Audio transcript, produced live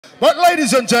But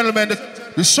ladies and gentlemen,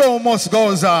 the show must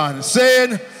goes on.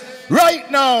 Saying, right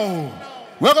now,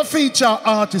 we're going to feature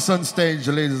artists on stage,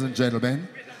 ladies and gentlemen.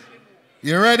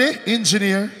 You ready?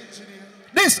 Engineer.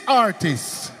 This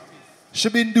artist, she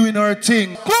been doing her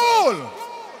thing. Cool!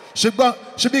 She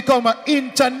become an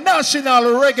international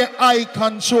reggae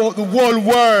icon throughout the whole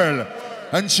world.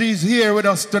 And she's here with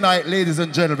us tonight, ladies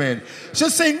and gentlemen. She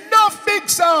sing no big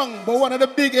song, but one of the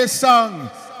biggest songs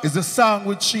is the song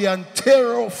with she and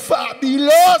Terror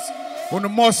Fabulous. You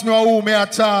must know who me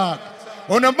attack.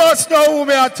 You must know who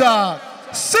me attack.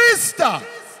 Sister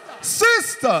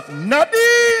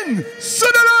Nadine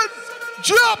Sutherland,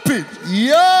 drop it,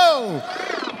 yo.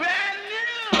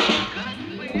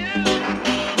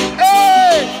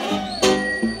 Hey.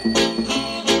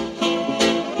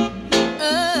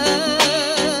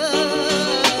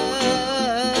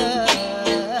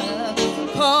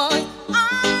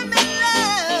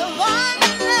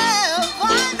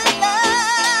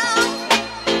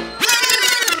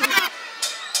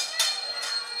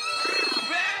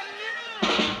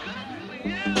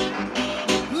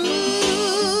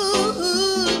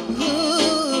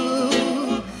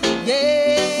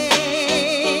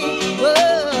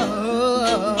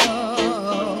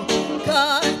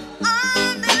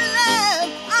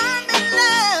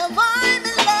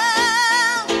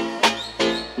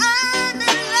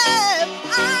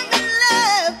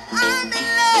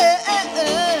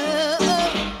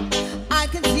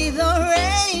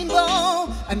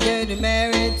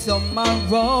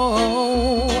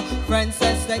 Tomorrow, friends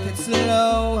says take it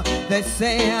slow. They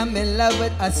say I'm in love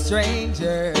with a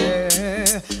stranger.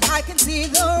 I can see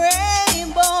the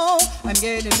rainbow. I'm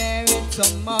getting married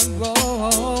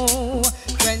tomorrow.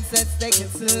 Friends says take it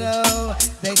slow.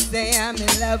 They say I'm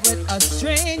in love with a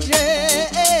stranger.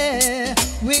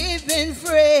 We've been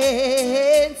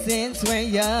friends since we're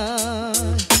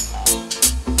young.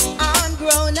 I'm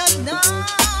grown up now.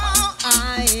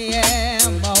 I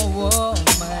am a woman.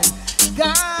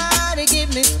 Gotta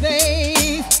give me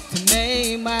space to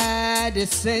make my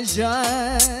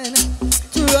decision.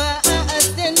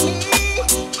 Trust in me,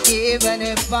 even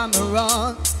if I'm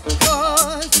wrong.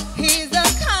 Cause he's the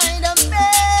kind of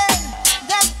man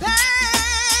that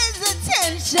pays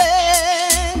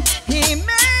attention. He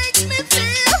makes me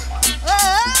feel, oh,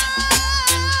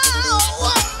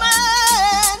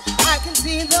 woman. I can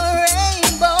see the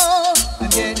rainbow. I'm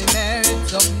getting married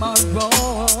tomorrow.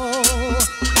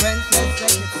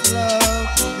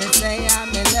 They say I'm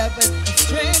in love with a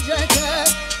stranger,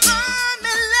 cause I'm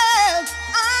in love,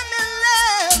 I'm in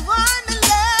love, I'm in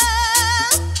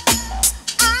love.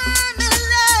 I'm in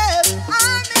love,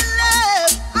 I'm in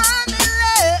love, I'm in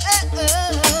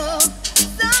love.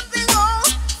 Something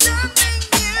old, something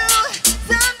new,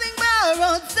 something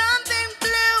borrowed, something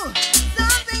blue.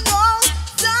 Something old,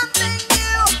 something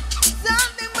new,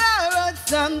 something borrowed,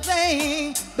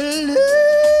 something blue.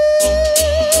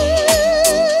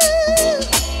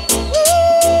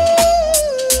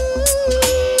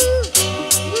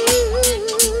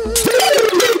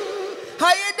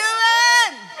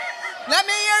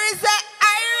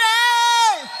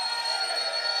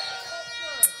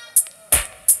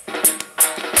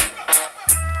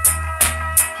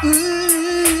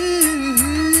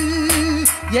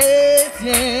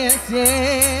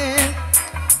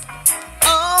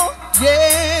 Oh,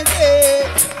 yes, yes.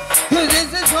 Cause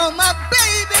this is for my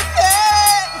baby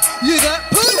face. You got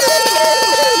pull it.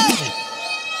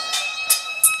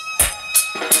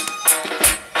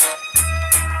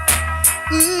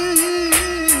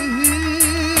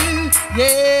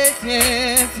 Yes,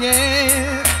 yes,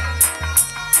 yes.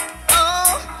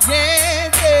 Oh,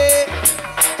 yes, yes.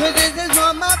 Cause this is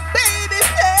for my baby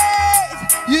face.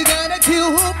 You got a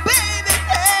cute baby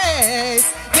face.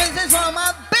 This is for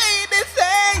my baby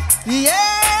face.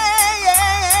 Yeah,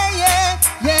 yeah, yeah,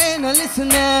 yeah. Now listen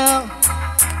now.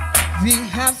 We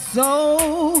have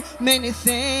so many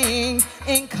things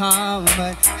in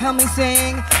common. Help me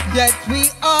sing. Yet we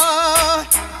are.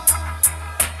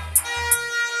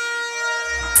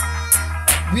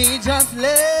 We just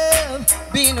love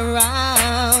being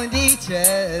around each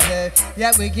other.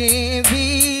 Yeah, we give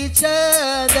each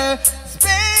other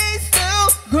space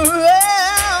to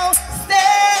grow.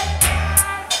 Stay.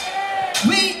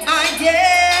 We are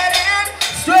getting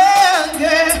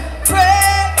stronger.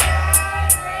 Pray.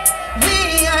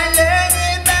 We are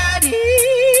learning about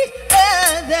each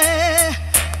other.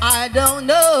 I don't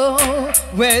know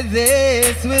where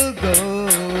this will go,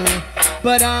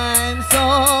 but I'm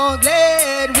so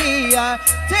glad we are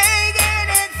taking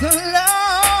it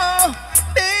slow.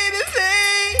 Baby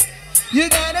face, you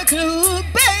got a clue,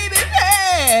 baby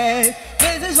face.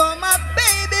 This is for my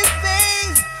baby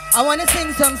face. I want to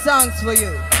sing some songs for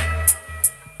you.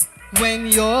 When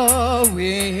you're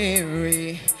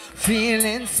weary,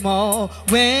 feeling small,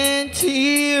 when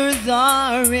tears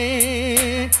are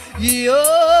in your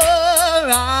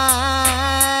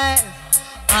eyes,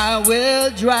 I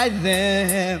will dry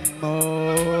them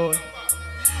all.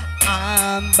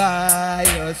 I'm by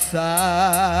your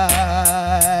side.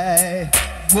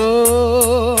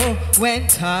 Whoa, when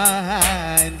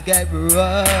times get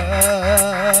rough,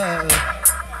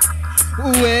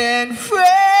 when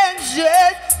friends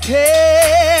just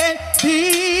can't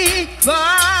be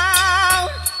found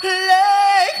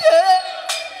like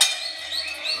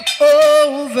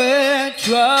over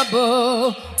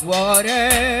troubled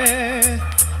water,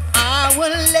 I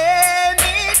will lay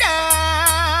me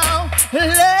down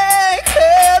like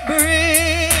a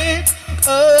bridge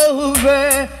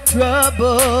over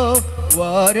troubled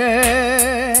water.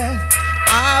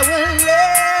 I will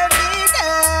lay me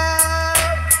down.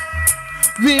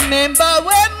 Remember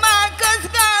when Marcus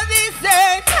Garvey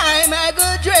said, time I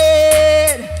go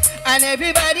dread, and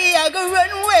everybody I go run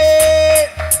away.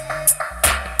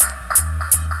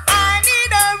 I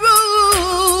need a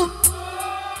roof.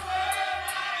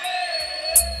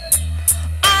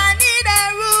 I need a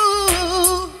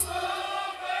roof.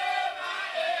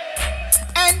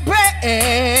 And bread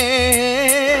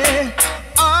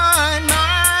on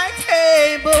my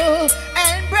table,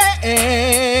 and bread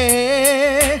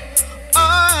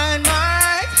on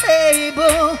my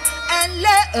table, and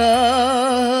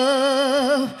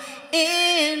love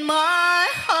in my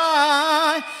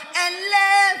heart, and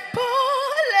love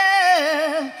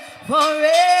for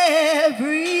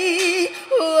everyone.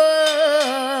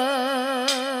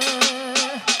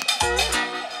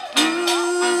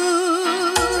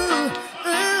 Ooh,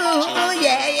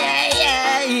 yeah, yeah,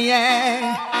 yeah,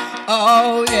 yeah.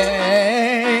 Oh,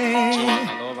 yeah.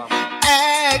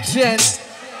 Action.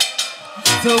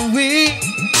 So we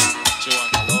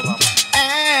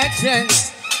action.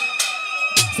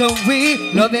 So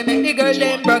we love it, make the girl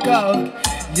then broke out.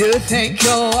 You think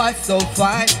you are so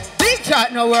fine. Big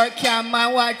shot no work, can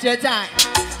man watch your time.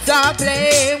 Stop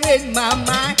playing with my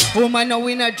mind. Woman know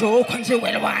we not joke when she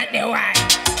will want the wine.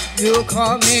 You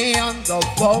call me on the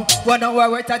phone, wonder why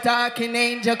we're talking,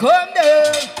 angel come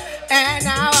down. And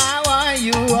now I want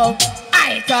you home.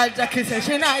 I told Jackie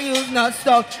session I use no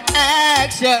stuff.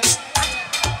 Action.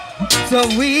 So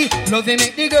we love to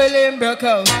make the girl in broke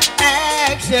out.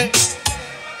 Action.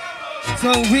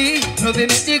 So we love to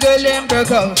make the girl in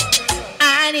broke out.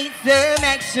 I need some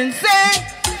action. Say,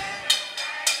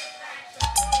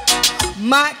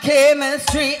 my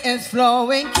chemistry is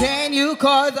flowing. Can you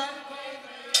cause a...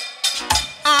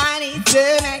 I need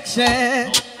some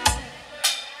action.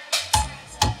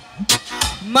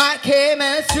 My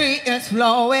chemistry is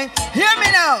flowing. Hear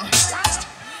me now.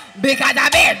 Because a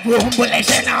bedroom bullish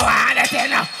and I wanna tell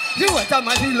now. You want a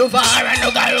man to love her and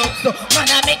no girl up so. Man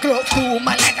I make love to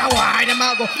man like a war. Them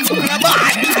I go to the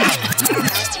body.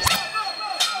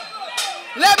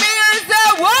 Let me hear say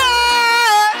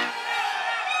what?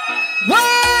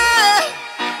 What?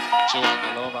 She want to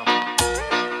love him.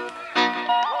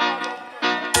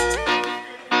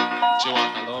 She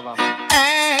want to love him.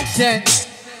 Action.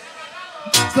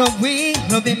 So we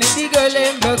love to make the girl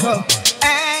in broke out.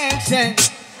 Action.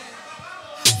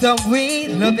 So we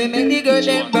love to make the girl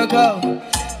in broke out.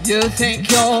 You think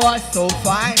you are so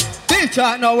fine. Bitch,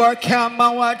 I know work, come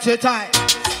on, watch your time.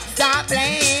 Stop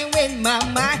playing with my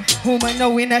mind. Woman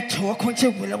know we not talk when she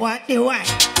will want the wine.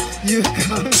 You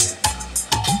come.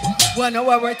 Wanna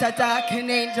we're talking,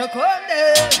 angel come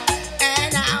down.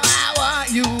 And now I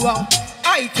want you on.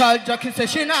 I told Jackie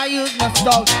session I use my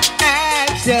stuff.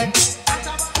 Action.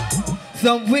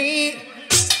 So we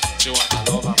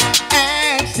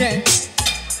action.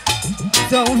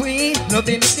 So we love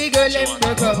to make the girl in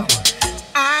broke out.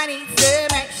 I need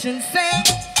some action. Say,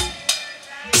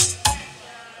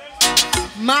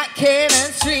 my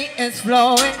chemistry is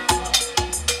flowing.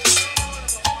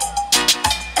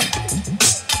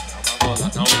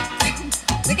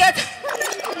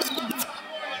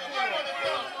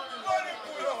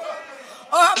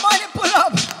 Oh, I'm on it, pull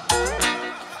up.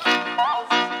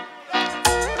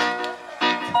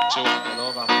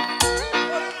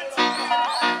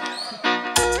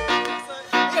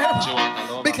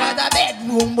 Because the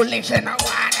bedroom bullish and I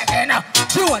wanna tell her.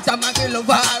 She wants a man to love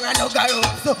her and no girl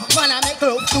up. So man I make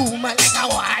love to man like a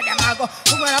war. Them I go,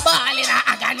 who wanna ball in a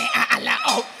agony and all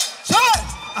out. Sure,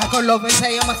 I could love and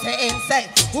say you must say inside.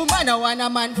 Woman I want a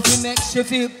man to make you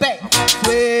feel bad.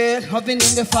 Sweet loving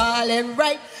in the falling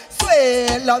right.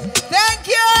 Sweet love, thank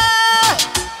you.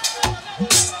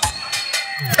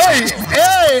 Hey,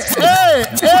 hey, hey,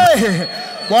 hey.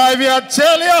 Why me I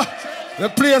tell you? The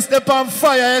place step on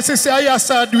fire. You see,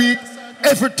 I do it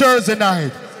every Thursday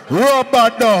night.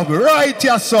 Rubber dub, right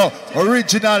here, so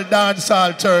original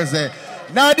dancehall Thursday.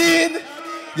 Nadine,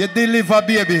 you deliver,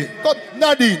 baby. Come,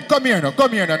 Nadine, come here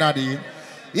now, Nadine.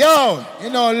 Yo, you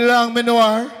know, long me know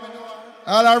her.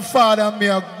 All her father and me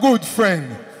a good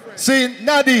friend. See,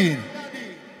 Nadine,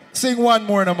 sing one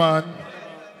more, no, man.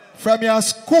 From your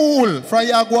school,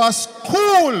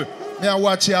 me I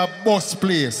watch your bus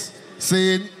place.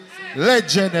 See,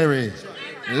 legendary.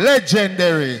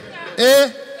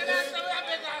 Eh?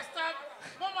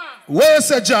 Where's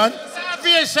it, John?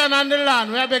 Starvation on the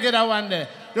land. We are beginning that one day.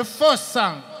 The first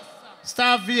song.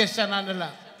 Starvation on the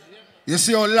land. You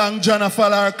see how long John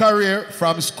follow her career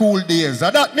from school days.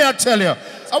 And that me I tell you.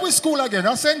 Are we school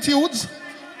again? St. Jude's?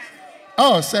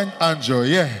 Oh, St. Andrew,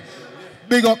 yeah.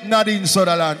 Big up Nadine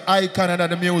Sutherland, icon of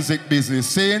the music business.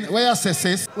 Saying, where you say,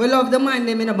 sis? We love the man,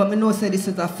 them, you know, but we know say this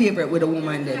is a favorite with the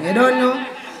woman, then. You don't know?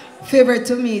 Favorite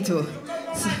to me, too.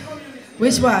 So,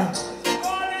 which one?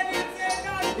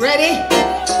 Ready?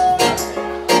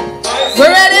 We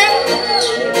ready?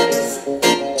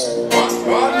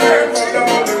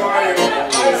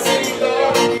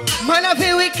 Man, I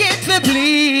feel wicked to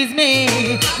please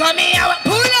me. Come here,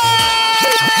 pull up.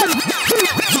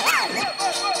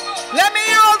 Let me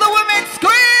hear all the women scream.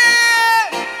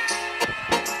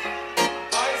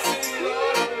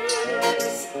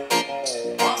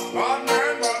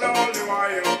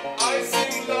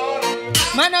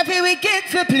 Man, I feel wicked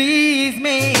to please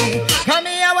me. Come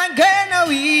here, one girl, no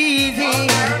easy.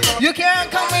 You can't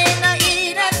come in and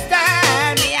eat and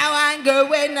stand. Me, I want girl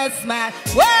with no smile.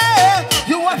 Whoa,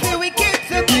 you want feel wicked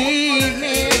to please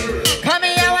me. Come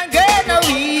here, one girl, no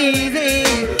easy.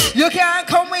 You can't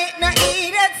come with no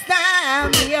eat and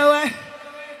stand. Me, I want.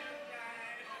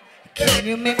 Can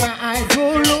you make my eyes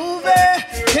roll over?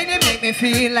 Can you make me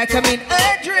feel like I'm in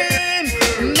a dream?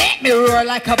 Make me roar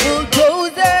like a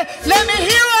bulldozer. Let me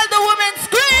hear all the women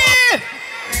scream.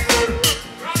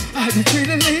 I'll be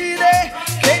treated lady.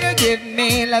 Can you give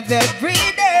me love every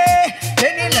day?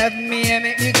 Can you love me and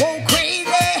make me go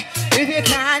crazy? If you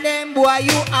can't, then boy,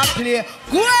 you a play.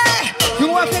 Go ahead. You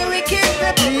want me wicked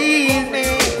to please me.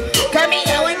 Come here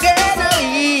and get no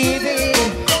easy.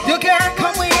 You can't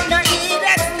come with no eat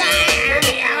that time.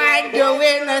 I want you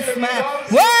with no smile.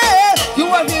 Whoa, you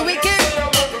want me wicked?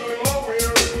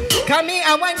 Come here,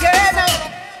 I want girl now.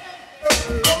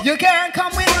 You can't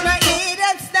come with no eat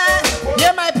and stand.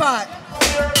 Hear my part.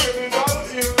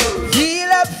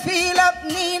 Feel up,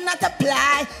 need not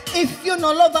apply. If you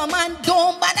no love a man,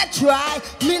 don't bother try.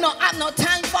 Me no have no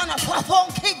time for no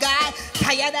funky guy.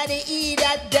 Tired of the eat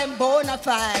that them bona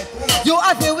fide. You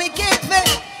have the wicked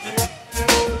fit.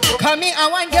 Come here, I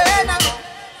want girl now.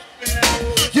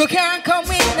 You can't come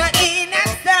with no eat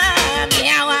and stand. Me,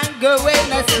 I want girl with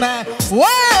no smile.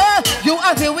 Whoa, you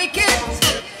have the wicked.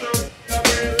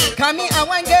 Come here, I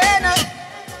want girl now.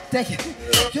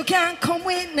 You can't come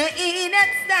with no eat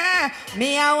and stand.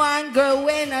 Me, I want girl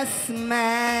with no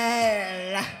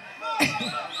smile.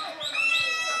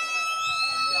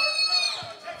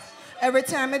 Every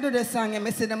time I do the song, I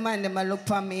see the man, them look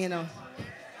for me, you know.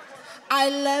 I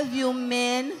love you,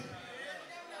 men.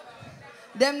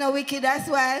 Them no wicked, that's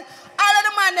why. All of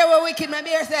the men that were wicked, my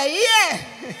bear say, yeah.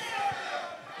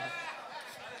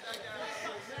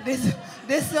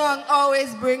 This song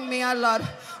always bring me a lot.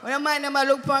 When a man them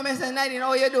look for me and say, Nadine,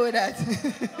 how you do that?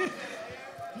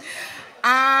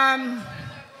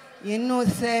 You know,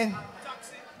 say,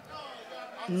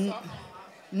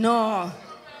 no.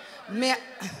 Me,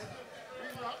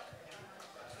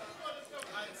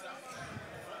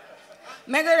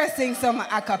 I'm going to sing some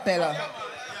a cappella.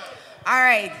 All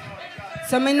right.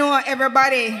 So me know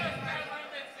everybody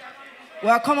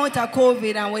will come out of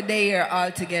COVID and we're there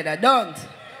all together. Don't.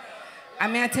 I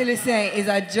mean, I tell you, say, it's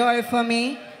a joy for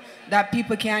me that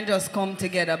people can't just come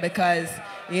together because,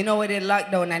 you know, with the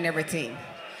lockdown and everything.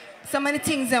 So many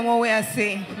things that what we are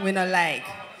saying we don't like.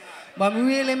 But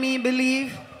really me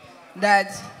believe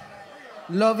that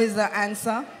love is the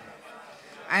answer.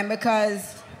 And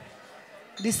because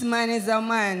this man is a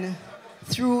man,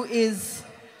 through his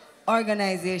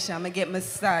organization, I get my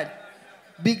start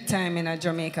big time in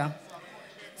Jamaica.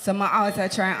 So I also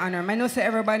try and honor him. I know say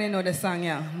everybody know the song,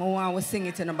 yeah. I want to sing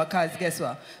it to them because guess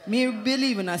what? Me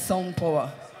believe in a sound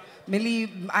power.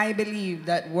 I believe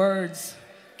that words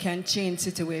can change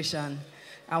situation.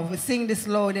 And if we sing this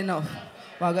loud enough,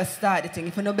 we're going to start the thing.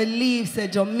 If you don't believe say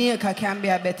Jamaica can be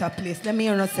a better place, let me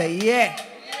hear you say, yeah.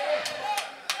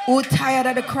 Who tired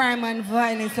of the crime and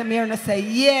violence, let me hear you say,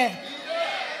 yeah.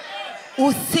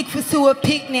 Who sick for see a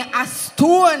picnic, a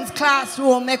stone's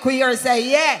classroom, make we hear say,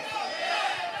 yeah.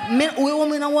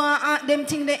 We don't want them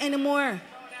things there anymore.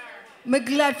 I'm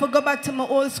glad for go back to my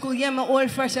old school. Yeah, my old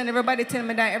fresh and everybody tell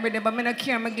me that every day, but I don't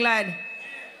care. I'm glad.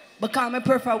 Because I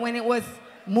prefer when it was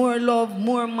more love,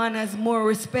 more manners, more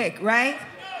respect, right?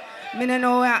 I don't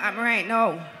know where I'm right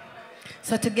now.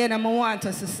 So together, I want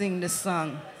us to sing this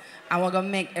song. And we're going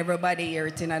to make everybody hear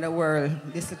it in the world.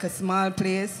 This is like a small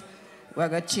place. We're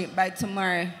going to check by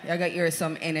tomorrow. You're going to hear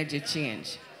some energy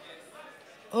change.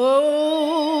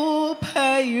 Oh,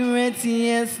 pirates,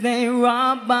 yes, they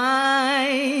robbed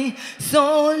by,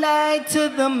 so light to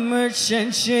the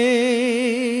merchant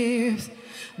ships.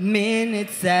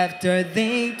 Minutes after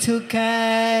they took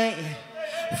I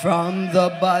from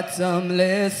the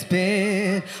bottomless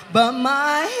pit, but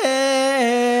my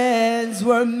hands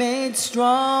were made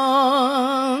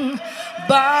strong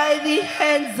by the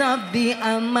hands of the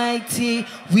Almighty.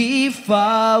 We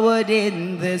forward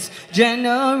in this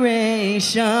generation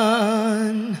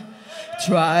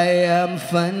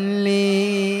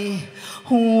triumphantly.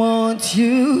 Won't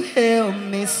you help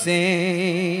me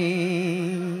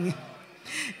sing?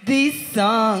 These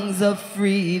songs of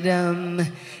freedom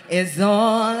is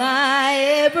all I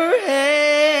ever had.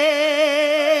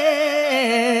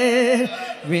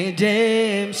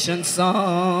 Redemption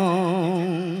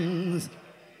songs.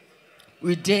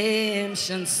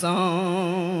 Redemption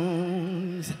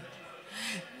songs.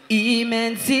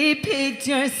 Emancipate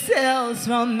yourselves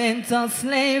from mental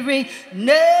slavery.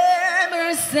 None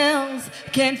ourselves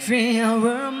can free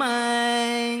our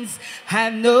minds.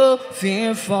 Have no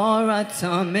fear for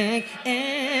atomic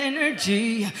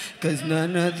energy, 'cause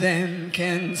none of them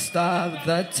can stop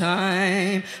the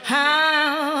time.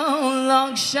 How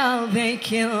long shall they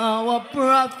kill our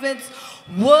prophets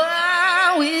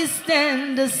while we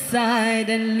stand aside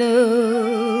and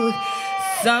look?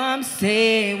 Some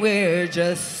say we're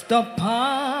just a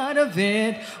part of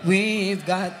it. We've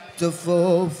got to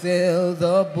fulfill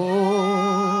the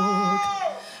book.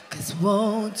 'Cause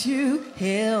won't you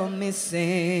help me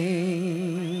sing?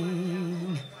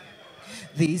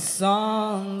 These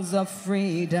songs of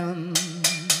freedom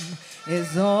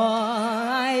is all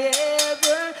I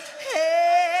ever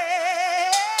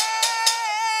had.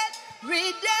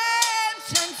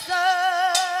 Redemption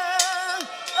song.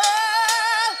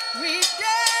 Oh,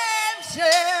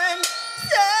 redemption song.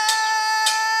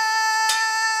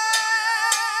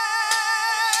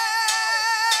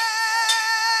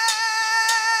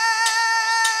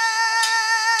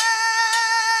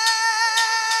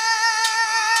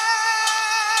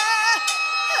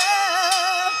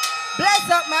 Bless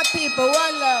up my people,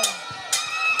 one love.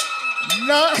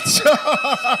 Nacho.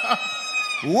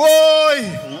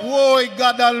 Whoa,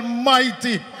 God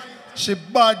Almighty. She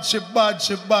bad, she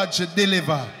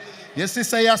deliver. You see,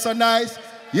 say you're so nice.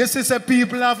 You see, say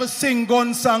people have a sing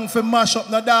gun song for mash up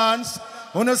the dance.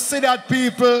 When you see that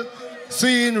people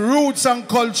seeing roots and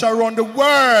culture around the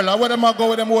world, I want them to go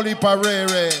with them holy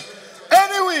parade.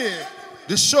 Anyway,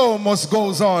 the show must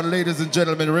goes on, ladies and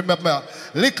gentlemen. Remember,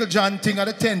 Little John thing on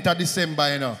the 10th of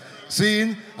December, you know.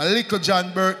 Seeing a Little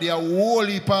John birthday, a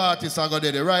holy party, so I got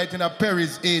there, right in a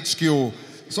Paris HQ.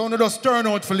 So no just turn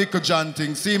out for Little John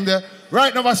thing. See him there?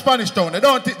 Right now, Spanish town. They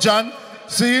don't it, John?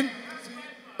 See?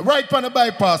 Right on the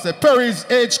bypass, Paris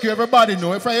HQ, everybody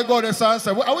know. If I go there, so I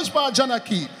say, I wish part John a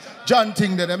key. John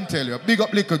thing that them tell you. Big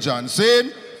up Little John. See?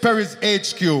 Paris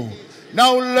HQ.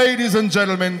 Now, ladies and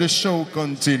gentlemen, the show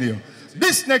continue.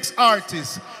 This next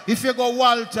artist, if you go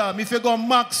Waltham, if you go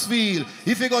Maxfield,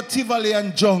 if you go Tivoli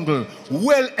and Jungle,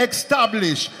 well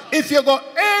established. If you go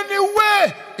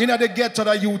anywhere in the ghetto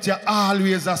the youth, you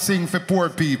always a sing for poor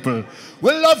people.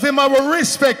 We love him and we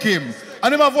respect him.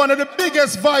 And him have one of the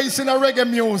biggest voice in the reggae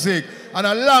music. And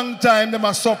a long time them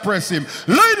a suppress him.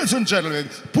 Ladies and gentlemen,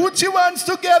 put your hands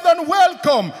together and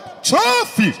welcome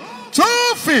Toffee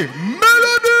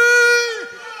Melody.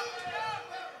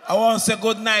 I want to say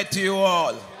good night to you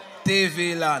all,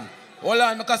 TV land. Hold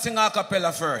on, I can sing a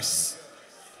cappella first.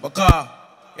 Because,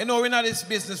 you know, we're in this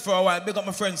business for a while. Big up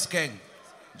my friend Skeng,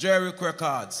 Jerry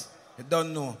Records. You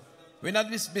don't know. We're in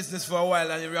this business for a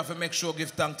while and we have to make sure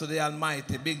give thanks to the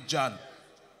Almighty, Big John.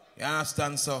 You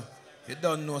understand? So, you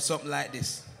don't know something like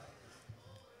this.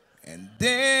 And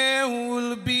there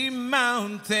will be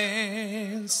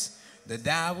mountains that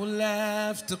I will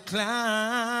have to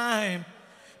climb.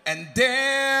 And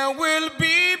there will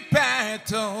be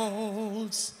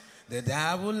battles that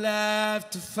I will have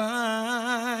to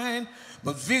find.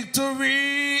 But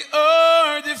victory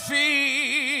or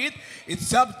defeat,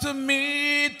 it's up to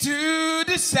me to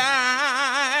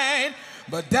decide.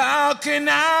 But how can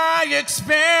I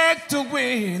expect to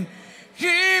win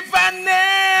if I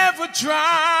never try?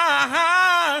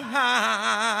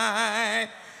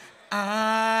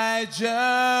 I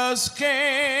just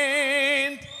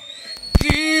can't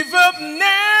give up now.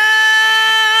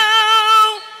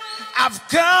 I've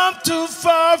come too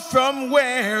far from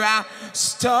where I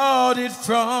started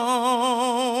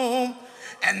from.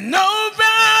 And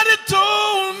nobody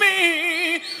told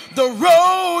me the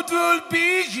road will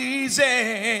be easy.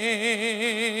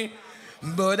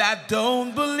 But I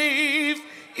don't believe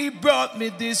he brought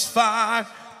me this far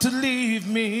to leave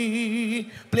me.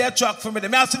 Play a track for me.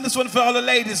 May I sing this one for all the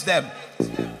ladies, them?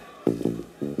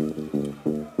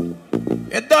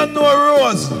 You don't know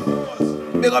Rose.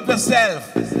 Big up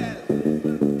yourself.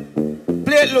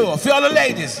 Play it low for all the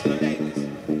ladies.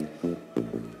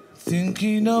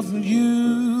 Thinking of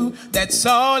you, that's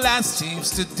all I seems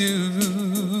to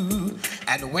do.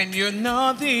 And when you're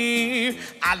not there,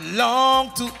 I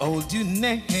long to hold you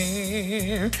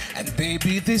near. And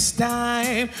baby, this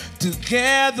time,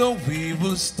 together we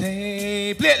will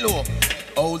stay. Play it low.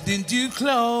 Holding you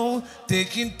close,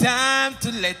 taking time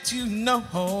to let you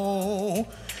know.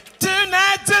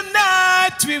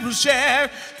 Tonight we will share.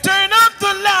 Turn up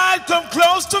the light, come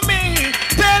close to me.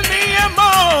 Tell me I'm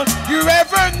all you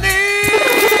ever need.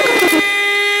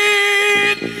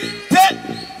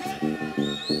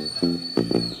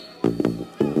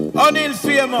 O'Neal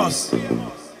famous.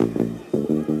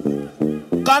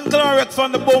 Concloric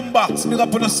from the boombox. Big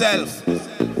up on yourself.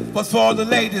 But for all the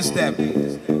ladies, them.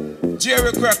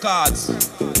 Jerry Records.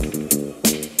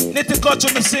 Nitty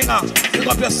Culture, the singer. Big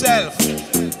up yourself.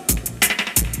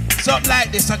 Something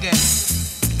like this again.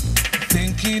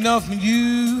 Thinking of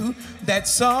you,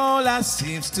 that's all I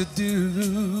seems to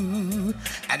do.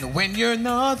 And when you're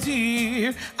not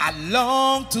here, I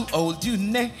long to hold you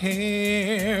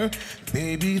near.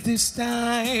 Baby, this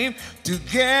time,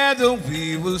 together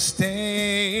we will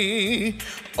stay.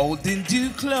 Holding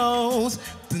you close,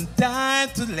 time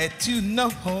to let you know.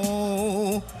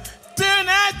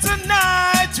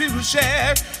 Tonight we will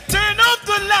share. Turn up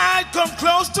the light, come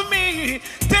close to me.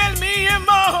 Tell me I'm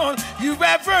all you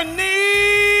ever need.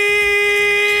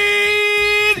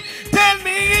 Tell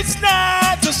me it's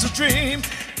not just a dream.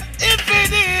 If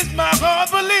it is, my heart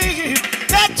believes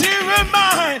that you're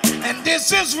mine and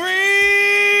this is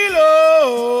real.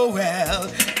 Oh well,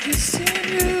 kissing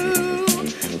you,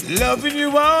 loving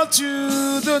you all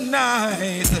through the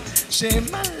night. Share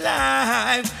my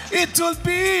life, it will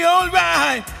be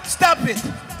alright. Stop it.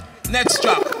 Next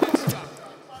track.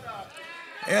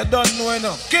 You don't know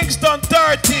enough. Kingston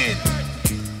 13.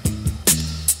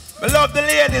 I love the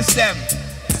ladies, them.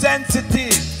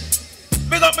 Sensitive.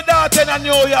 Big up my daughter in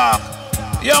New York.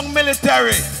 Young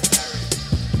military.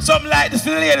 Something like this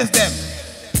for the ladies, them.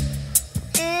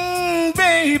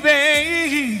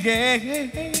 Baby.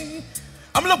 Yeah.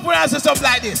 I'm looking for answer something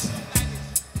like this.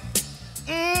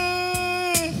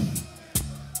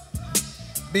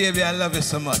 Baby, I love you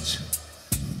so much.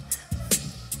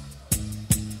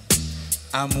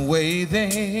 I'm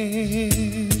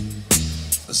waiting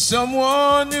for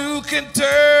someone who can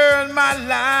turn my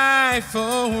life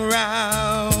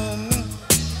around.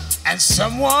 And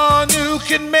someone who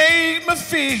can make me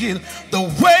feel the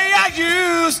way I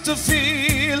used to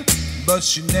feel. But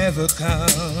she never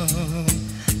come.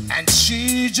 And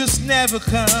she just never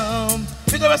come.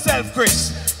 Think of yourself,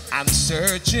 Chris. I'm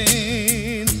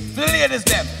searching for the ladies,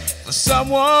 them, for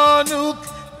someone who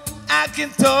I can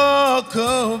talk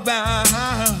about.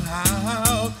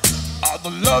 All the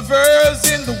lovers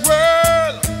in the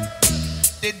world,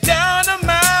 they're down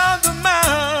among the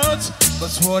mountains.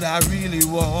 But what I really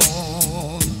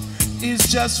want is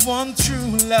just one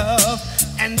true love.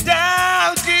 And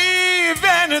I'll give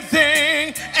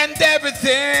anything and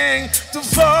everything to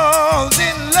fall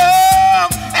in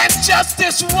love. And just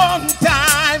this one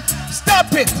time,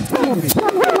 stop it.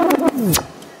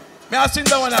 May I sing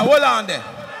that one now? Hold on there.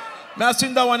 May I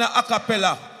sing that one a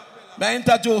cappella? May I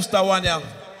introduce that one here?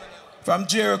 From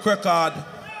Jerry Records.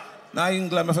 Now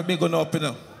England, I'm a big one up, you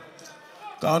know.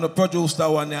 Because I produce that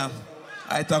one here.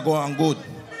 I go on good.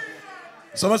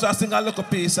 So much I sing a little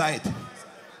piece side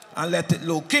and let it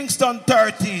low. Kingston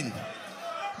 13.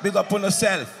 Big up on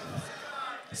yourself.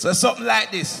 So something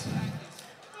like this.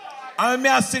 And may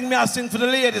I sing for the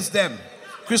ladies, them.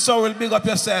 Chris will big up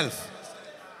yourself.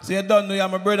 So you don't know you're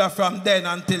my brother from then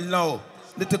until now.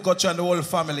 Little Culture and the whole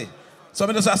family. So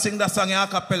I just sing that song in a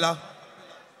cappella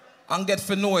and get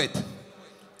to know it.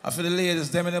 And for the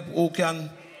ladies, them who can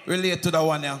relate to that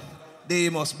one, yeah, they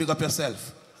must big up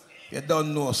yourself. You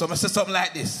don't know. So I say something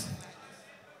like this.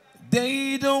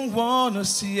 They don't want to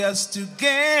see us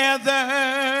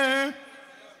together.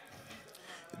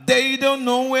 They don't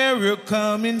know where we're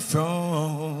coming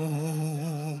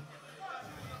from.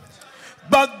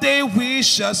 but they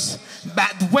wish us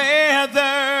bad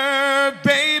weather,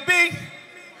 baby.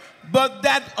 But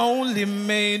that only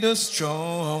made us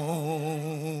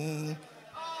strong.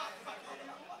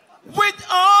 With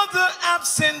all the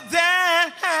ups and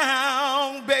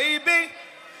downs, baby,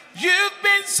 you've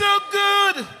been so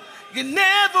good, you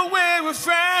never wear a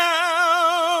frown.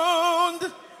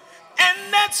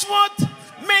 And that's what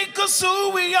makes us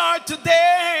who we are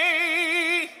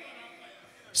today.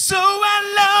 So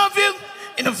I love you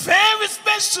in a very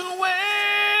special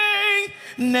way.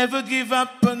 Never give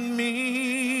up on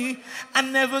me. I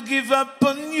never give up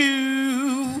on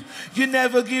you. You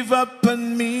never give up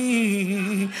on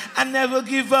me. I never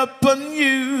give up on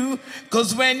you.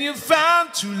 'Cause when you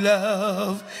found true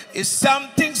love, it's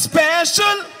something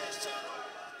special.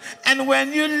 And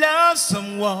when you love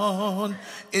someone,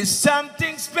 it's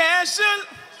something special.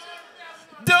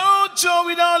 Don't throw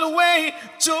it all away,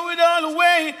 throw it all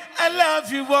away. I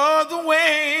love you all the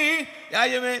way. Yeah,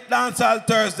 you mean Dancehall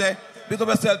Thursday. Big up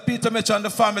yourself, Peter Mitchell and the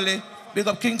family. Big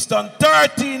up Kingston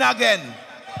 13 again.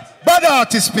 Bad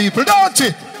artist, people, don't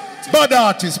it? Bad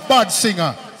artist, bad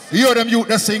singer. You hear them youth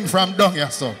that sing from down here,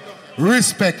 so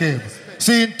respect him.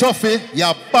 Seeing Tuffy,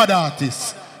 you're bad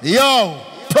artist. Yo,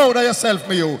 proud of yourself,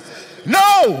 me you.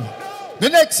 No! The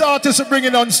next artist we're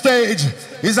bringing on stage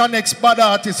is our next bad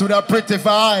artist with a pretty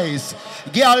eyes.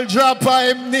 Girl drop on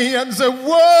him knee and say,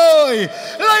 whoa!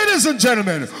 Ladies and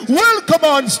gentlemen, welcome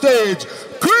on stage,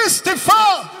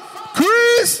 Christopher!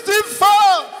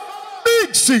 Christopher!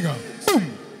 Big singer.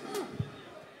 Boom.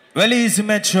 Well, easy,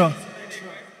 Metro.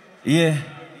 Yeah.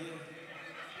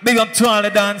 Big up to all the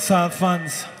dancehall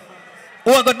fans.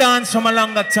 Who I go dance from a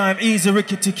longer time. Easy,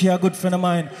 Ricky Tiki, a good friend of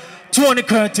mine. Tony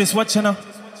Curtis, watch you now.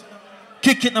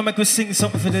 Kick it now, make we sing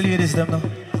something for the ladies them now.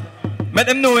 Let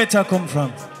them know where it come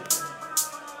from.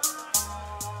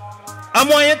 I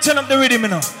want you to turn up the rhythm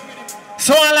now.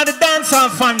 So all of the dancehall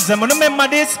fans them, remember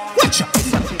this? Watch out.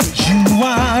 You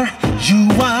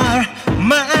are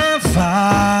my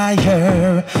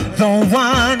fire, the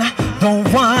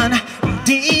one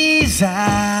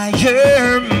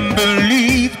desire.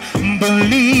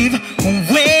 Believe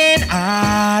when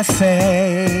I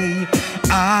say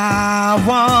I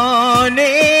want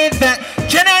it. That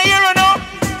can I hear it now?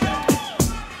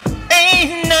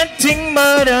 Ain't nothing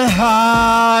but a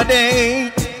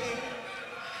heartache.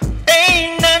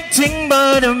 Ain't nothing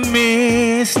but a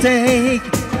mistake.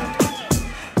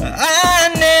 I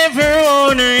never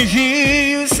wanna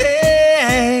hear you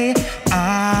say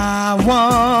I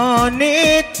want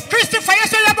it. Christopher, you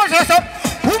say about yourself.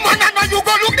 Woman, I know you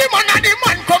go look the man and the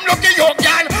man come look at your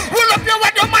girl. Roll up your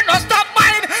what your man not stop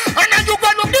mine. And then you go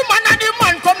look the man and the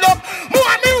man come look.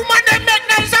 More me woman they make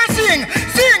nice and sing.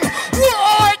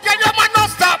 Whoa, get your man not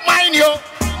stop mine you.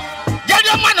 Get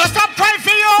your man not stop cry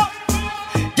for you.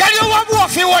 Get you what go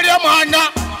for your man.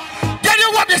 Get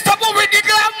you what be stop with the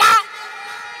glamour.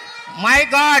 My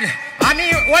God, I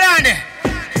mean, what on there?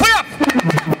 Pull up.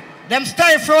 Them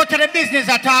style through to the business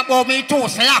I talk about me too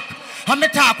slack. And me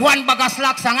talk one bag of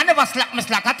slack song. I never slack me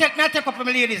slack. I take up for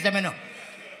my ladies them, you know.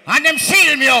 And them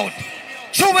seal me out.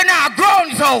 So we not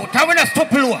grounds out. And we not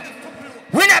stop low.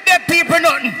 We not beg people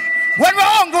nothing. When we're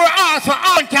hungry, we ask for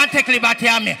aunt can't take liberty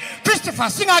on me. Christopher,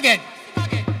 sing again.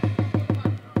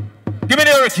 Give me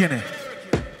the hurricane.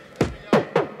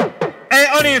 Hey,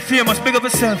 only you famous, big up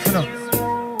yourself, you know.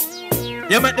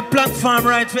 You make the platform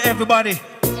right for everybody.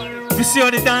 You see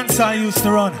how the dancer used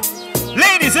to run.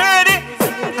 Ladies, you ready?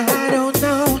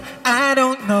 I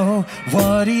don't know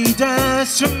what he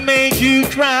does to make you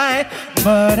cry,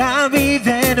 but I'll be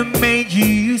there to make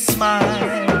you smile.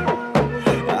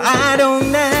 I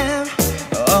don't have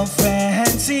a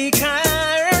fancy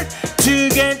car to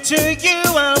get to you.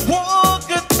 I'll walk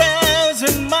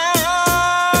 1,000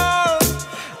 miles.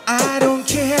 I don't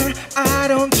care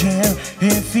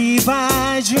if he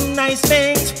buys you nice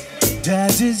things.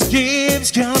 Does his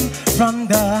gifts come from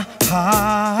the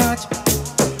heart?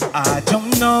 I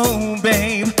don't know,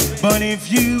 babe, but if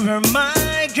you were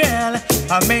my girl,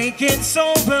 I'd make it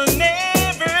so we'll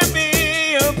never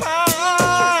be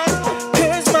apart.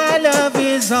 'Cause my love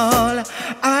is all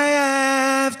I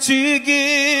have to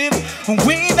give.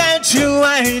 Without you,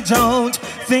 I don't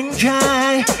think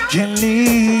I can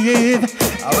live.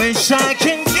 I wish I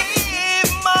can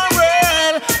give my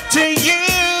world to you,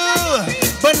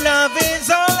 but love is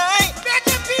all I.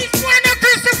 Better peace, one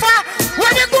Christopher.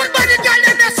 When you good body girl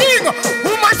them they sing.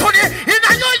 Woman to the in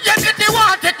a your jacket they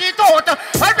want take it out.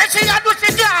 And when she a do the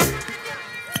job.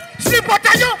 Sleep out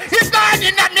of you, it's gone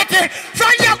in that meeting. So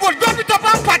you good, drop it up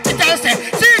and pat it and say,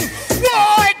 sing.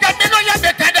 Whoa, girl, me know you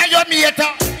better than your mate.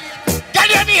 Girl,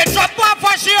 you need drop off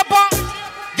a shape.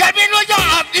 Girl, me know you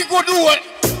have the good one.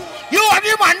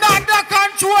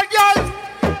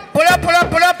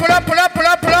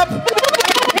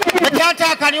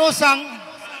 a new song.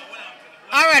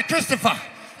 All right, Christopher.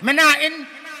 Me now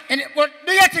what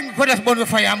do you think we could just burn the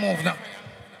fire and move now?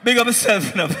 Big up yourself,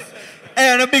 you know.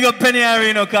 Hey, no big up Penny Irie,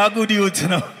 you know, because good youth, you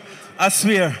know. I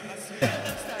swear.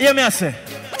 Hear me, I say.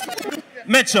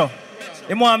 Metro,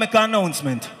 you want to make an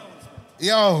announcement?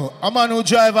 Yo, a man who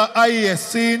drive a IS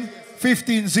scene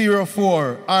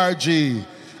 1504 RG.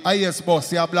 IS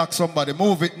boss, you block somebody.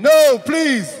 Move it. No,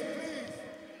 please.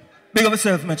 Big up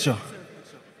yourself, Metro.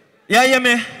 Yeah, hear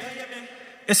me?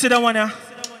 You see that one here?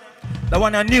 That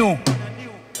one here new.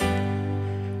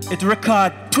 It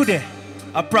record today,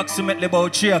 approximately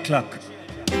about 3 o'clock.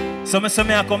 So I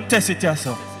say I come test it here,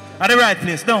 so. At the right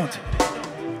place, don't.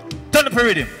 Turn up the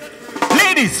rhythm.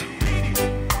 Ladies!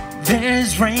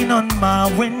 There's rain on my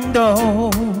window,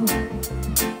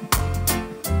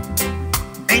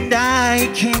 and I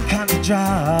can't count the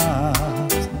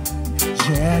drops.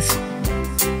 Yes,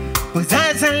 but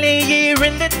as I lay here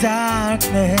in the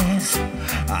darkness,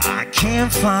 I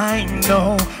can't find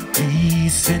no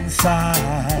peace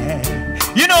inside.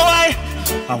 You know why?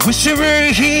 I wish you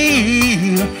were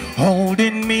here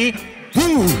holding me.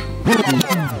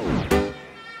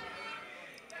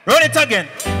 Run it again.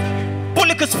 Put a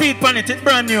little speed on it, it's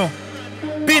brand new.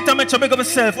 Peter Metro, big up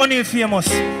yourself, only famous.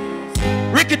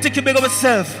 Ricky Ticky, big up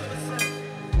yourself.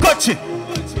 Coachy.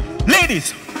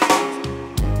 Ladies.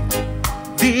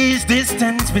 This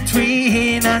distance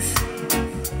between us,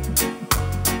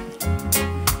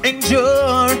 and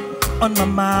you're on my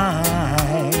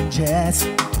mind, yes.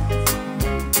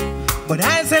 But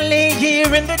as I lay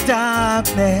here in the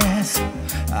darkness,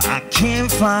 I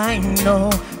can't find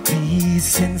no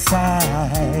peace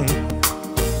inside.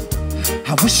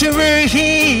 I wish you were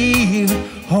here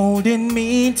holding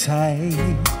me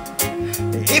tight.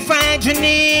 If I had you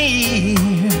near,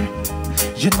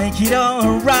 you'd make it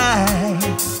alright.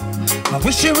 I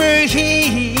wish you were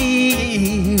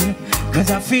here,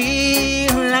 'cause I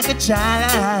feel like a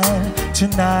child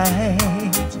tonight.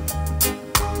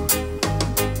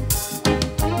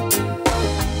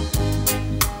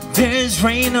 There's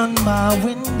rain on my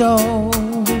window,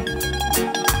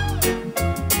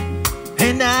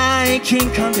 and I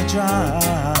can't count the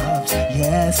drops,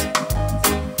 yes.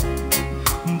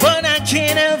 But I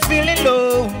can't help feeling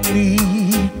lonely.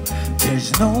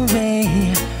 There's no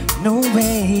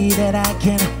way that I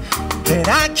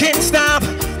can stop.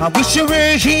 I wish you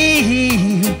were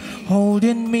here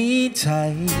holding me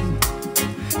tight.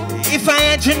 If I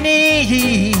had you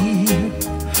near,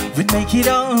 we'd make it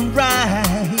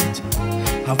alright.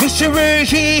 I wish you were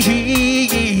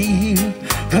here,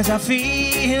 'cause I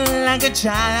feel like a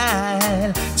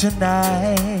child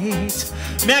tonight.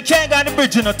 Me, I can't go the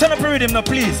bridge, you know. Turn up the rhythm now,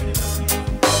 please.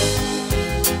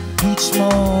 Each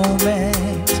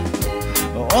moment,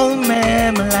 oh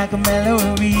man, like a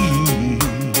melody.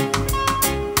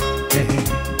 Hey.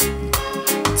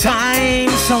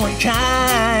 Time so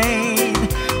unkind.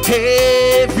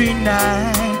 Every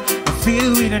night I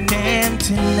feel with an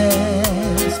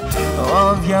emptiness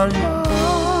of your love.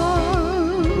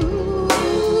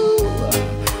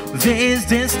 There's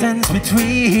distance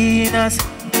between us.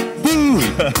 Boo!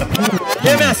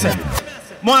 Hear me, I say.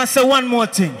 I say one more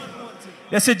thing.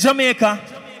 They say Jamaica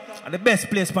are the best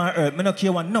place on earth. I don't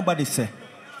care what nobody say.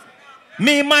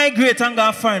 Me migrate and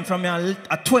go foreign from a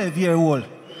 12-year-old.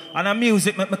 And the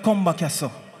music make me come back here,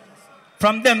 so.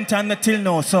 From them time till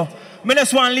now, so. I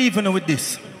just want to leave you with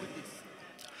this.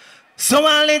 So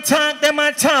all they talk, them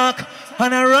I talk.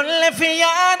 And I run left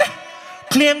yard.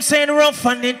 Claim saying rough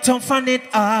and it tough and it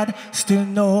hard. Still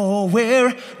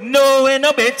nowhere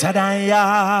no better than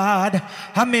yard.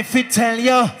 And me fit tell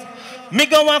you, me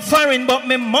go a foreign but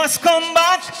me must come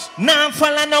back. Now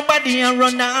follow nobody and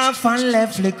run off and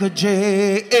left like a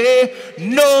J.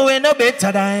 No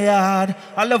better than yard.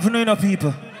 I love knowing the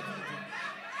people.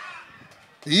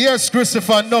 Yes,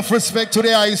 Christopher, enough respect to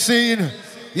the eye scene.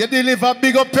 You deliver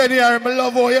big up Penny Irie. I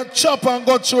love how you chop and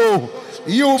go through.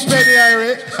 You Penny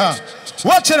Irie.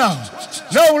 Watch it now.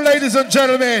 Now, ladies and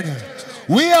gentlemen,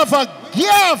 we have a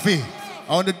Garvey.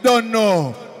 On the don't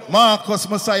know, Marcus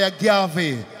Messiah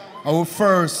Garvey, our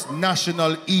first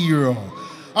national hero.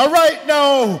 All right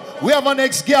now, we have an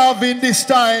ex-Garvey this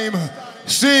time.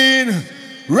 Seen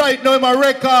right now in my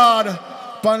record,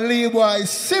 on Leroy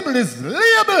Sibbles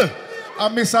label.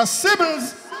 And Mr.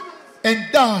 Sibbles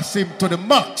endorse him to the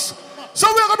max. So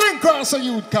we're going to bring across a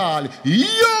youth called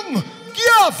Young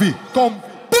Garvey. Come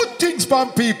put things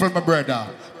from people, my brother.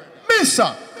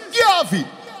 Mr. Garvey.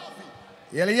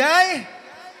 Yelly,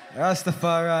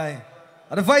 Rastafari.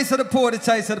 At the voice of the poor, the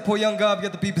choice of the poor, Young Garvey,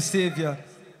 get the people's savior.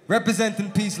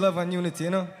 Representing peace, love, and unity, you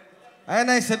know. And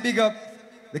I say big up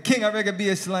the king of reggae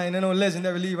bass line, you know,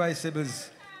 legendary Leroy Sibbles.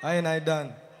 I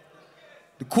done.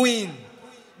 The Queen.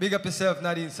 Big up yourself,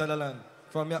 Nadine Sutherland.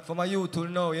 From my youth till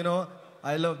now, you know,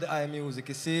 I love the I music,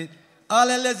 you see it? All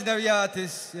the legendary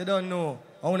artists, you don't know.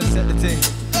 I want to set the thing.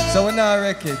 So we're not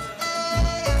wreck it.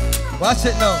 Watch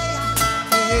it now.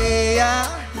 Hey, yeah.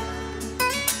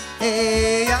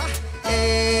 Hey, yeah.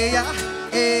 Hey, yeah.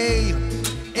 Hey,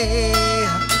 hey.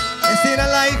 You see the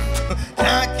life?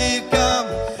 Can't keep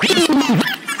coming.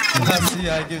 I see,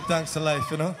 I give thanks to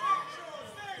life, you know?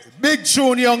 Big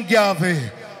tune, young Garvey.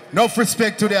 Enough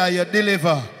respect to that, you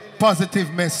deliver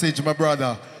positive message, my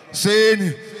brother.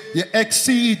 Saying you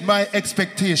exceed my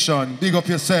expectation. Big up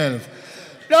yourself.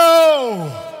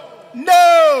 No!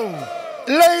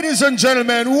 Ladies and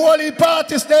gentlemen, Wally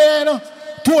parties there, no?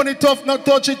 Tony Tough not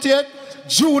touch it yet.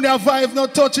 Junior Vibe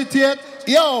not touch it yet.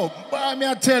 Yo, may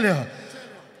I tell you.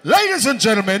 Ladies and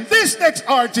gentlemen, this next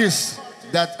artist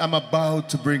that I'm about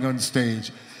to bring on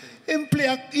stage, him play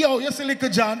a, yo, you see Little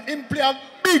John, him play a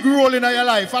big role in your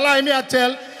life. Allow me to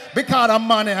tell, because I'm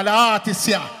man and the artist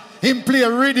here. Him play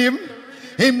rhythm,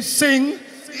 him sing.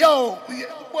 Yo,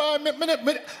 I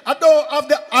don't have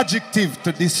the adjective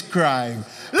to describe.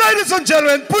 Ladies and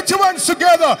gentlemen, put your hands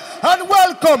together and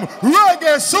welcome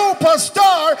reggae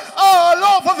superstar all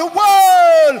over the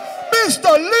world,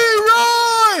 Mr.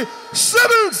 Leroy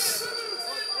Sibbles.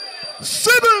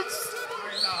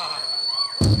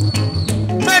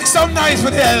 Make some noise for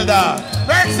the elder.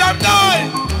 Make some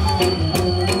noise.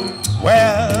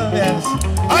 Well, yes.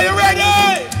 Are you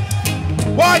ready?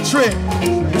 Watch it.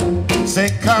 Say,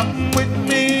 come with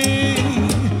me.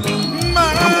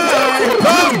 My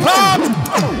pop.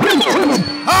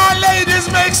 All ladies,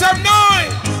 make some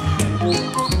noise.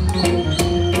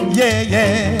 Yeah,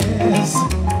 yes.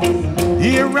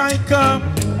 Here I come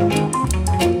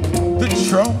to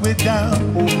throw it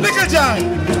down. Little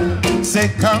John. Say,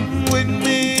 come with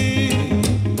me,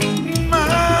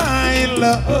 my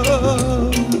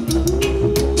love,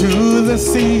 to the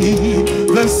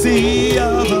sea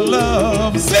of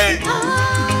love. Sing! I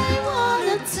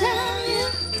wanna tell you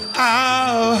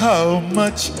how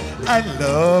much I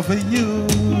love you.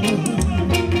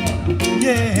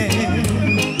 Yeah.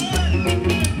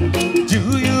 Do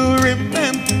you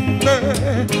remember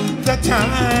the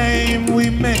time we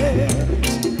met?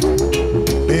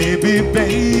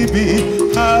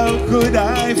 Baby, how could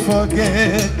I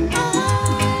forget?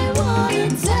 I wanna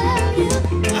tell you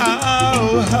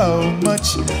how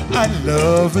much I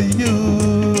love you.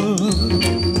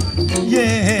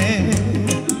 Yeah,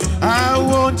 I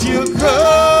want you to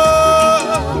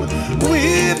come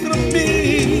with me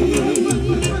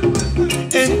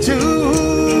into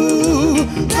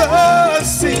the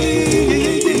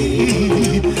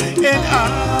sea and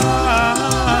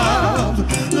I'll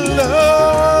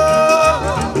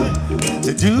love.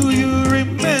 Do you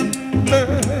remember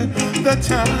the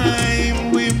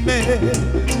time we met?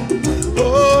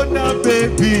 Oh, now,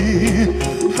 baby,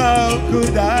 how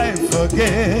could I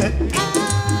forget?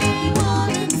 I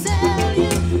wanna tell you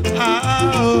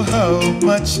how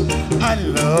much I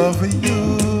love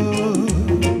you.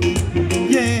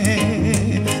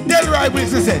 Yeah. Leroy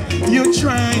Sibbles said, you're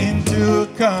trying to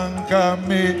conquer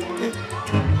me.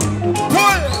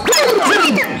 Pull!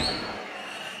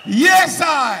 Yes,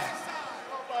 I.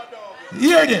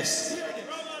 Hear this.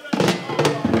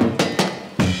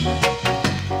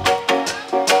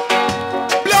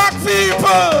 Black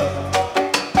people,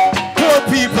 poor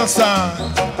people song.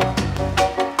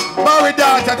 Married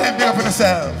daughter, them pick up for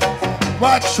themselves.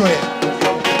 Watch it.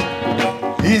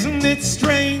 Isn't it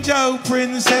strange how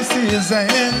princesses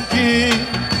and kings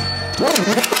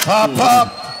pop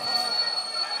up,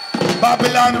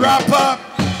 Babylon wrap up.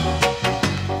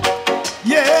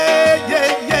 Yeah,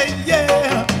 yeah, yeah,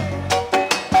 yeah.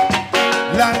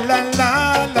 La la la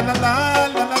la la la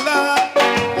la la la.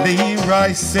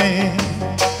 Leroy sing.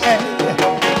 Hey.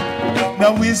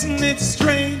 Now isn't it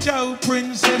strange how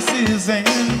princesses and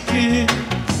kings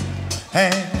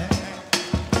and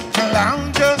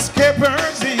clown just kept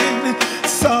in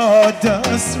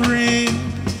sawdust ring,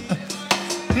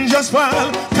 just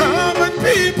while common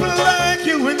people like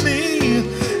you and me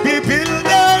be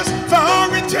builders for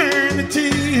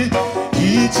eternity.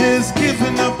 Each is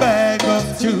given a bag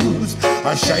of tools,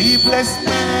 a shapeless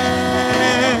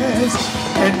mess,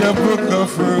 and a book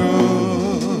of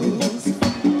rules.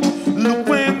 Look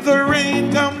when the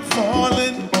rain comes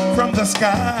falling from the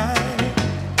sky,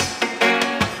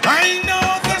 I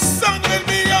know the sun will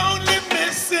be only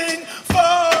missing for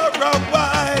a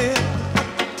while.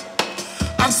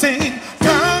 I sing,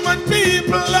 common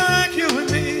people like you and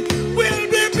me will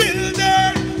be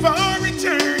builders for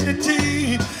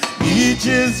eternity. Each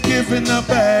is given a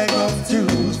bag of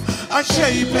tools, a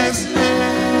shapeless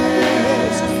man.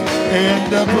 in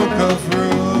the book of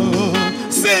rules.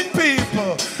 Sing,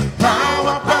 people.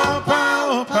 Power, power,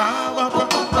 power, power,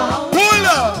 power. Pull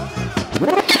up.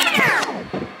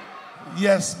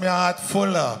 Yes, my heart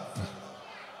full up.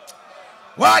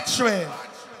 Watch me.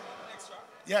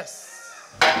 Yes.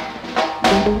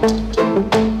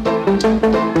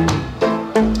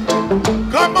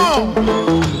 Come on.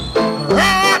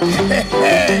 Rock.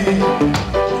 Hey.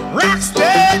 Rock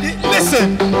steady.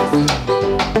 Listen.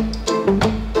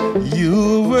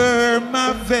 You were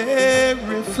my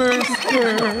very first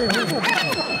girl.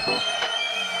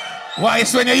 Why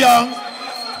it's when you're young?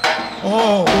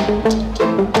 Oh.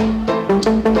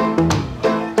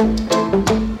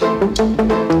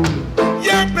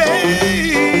 Your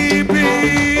baby.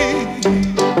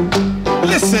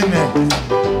 Listen.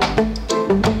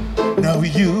 Now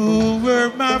you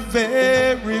were my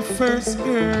very first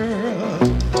girl.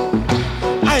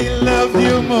 I love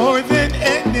you more than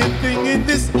anything in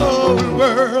this whole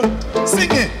world.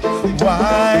 Sing it.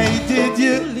 Why did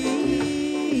you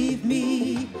leave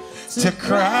me to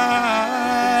cry?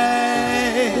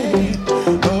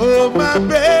 Oh, my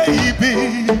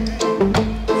baby.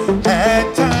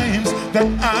 At times that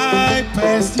I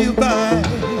passed you by,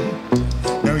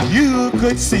 now you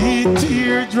could see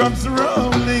teardrops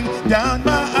rolling down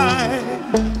my eye.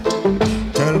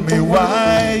 Tell me,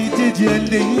 why did you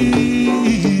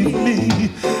leave me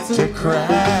to cry?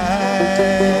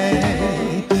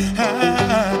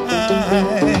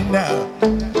 Now,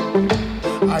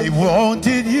 I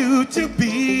wanted you to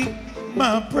be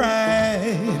my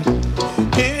bride,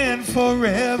 and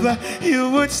forever you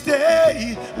would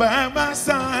stay by my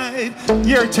side.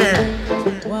 Your turn.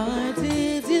 Why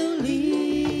did you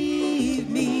leave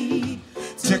me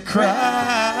To cry?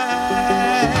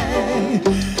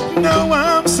 Now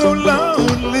I'm so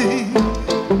lonely.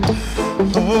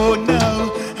 Oh,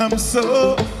 now I'm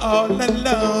so all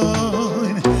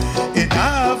alone, and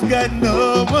I've got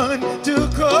no one to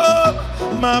call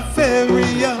my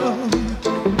very own.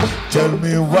 Tell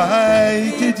me,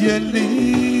 why did you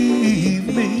leave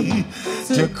me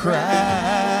to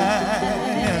cry?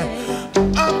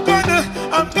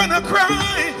 I'm gonna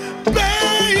cry,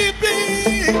 baby.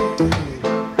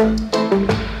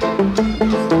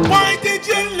 Why did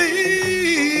you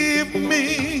leave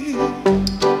me?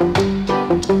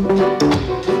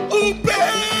 Oh,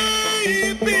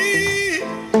 baby.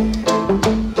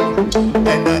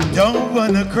 And I don't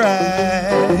wanna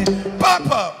cry.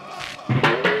 Papa.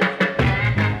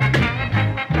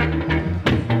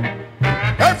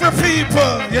 Every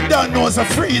people, you don't know, it's a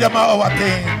freedom of our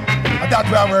thing. And that's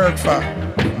what I work for.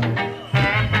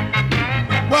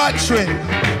 Watch it.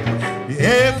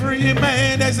 Every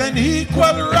man has an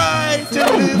equal right to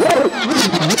live.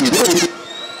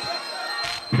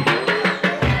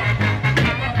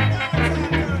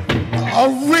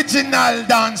 Original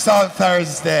Dancehall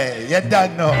Thursday. You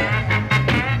don't know.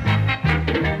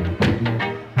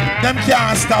 Them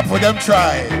can't stop what them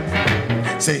try.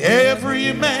 Say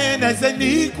every man has an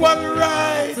equal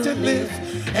right to live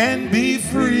and be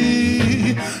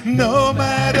free, no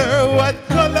matter what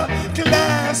color,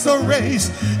 class, or race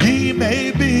he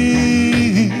may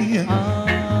be.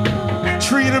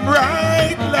 Treat him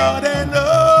right, Lord, and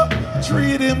oh,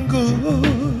 treat him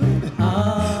good.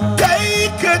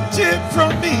 Take a tip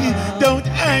from me, don't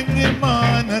hang him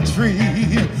on a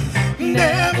tree.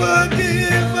 Never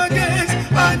give against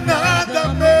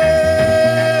another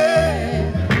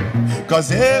man,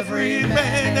 'cause every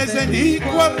man has an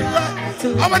equal right.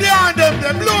 I'm gonna hand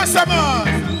them blow some on.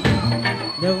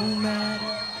 no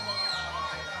matter?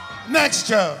 Next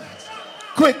job,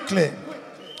 quickly.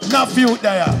 Enough you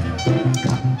there.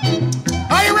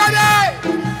 Are you ready?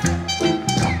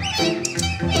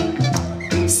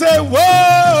 Say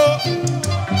whoa,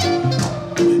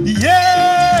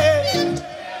 yeah.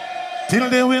 Till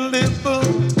they will live.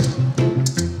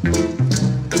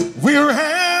 We're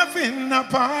having a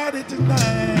party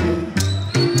tonight.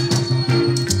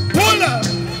 Pull up.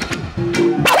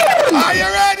 Are you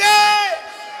ready?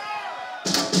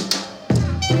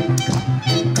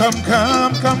 Come,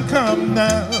 come, come, come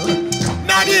now.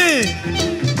 Nadine.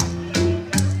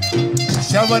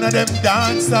 She's one of them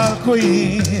dancehall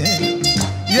queen.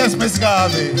 Yes, Miss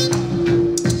Garvey.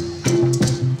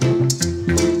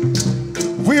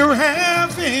 We're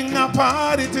having a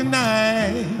party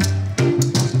tonight.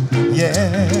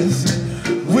 Yes,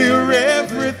 where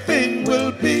everything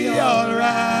will be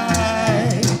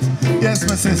alright. Yes,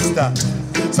 my sister.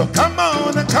 So come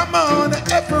on,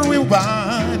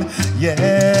 everyone.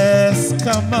 Yes,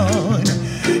 come on.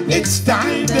 It's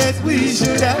time that we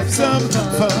should have some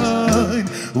fun.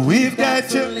 We've got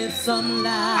to live some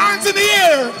life. hands in the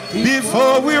air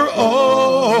before we're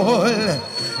old.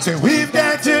 Say we've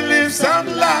got to live some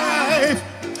life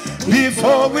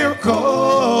before we're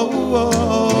cold.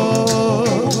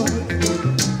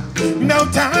 Now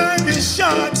time is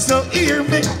short, so hear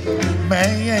me,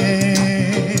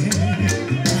 man.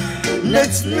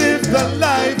 Let's live the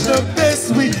life the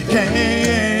best we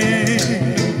can.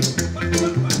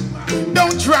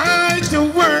 Don't try to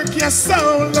work your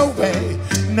soul away.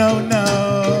 No,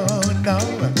 no, no.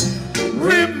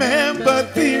 Remember,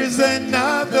 there's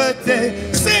another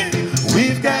day. Sing,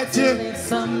 we've got to live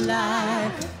some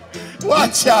life.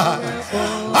 watch out.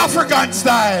 African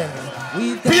style.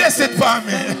 Pierce it for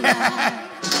me.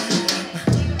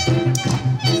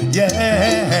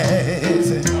 Yes.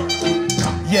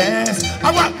 Yes.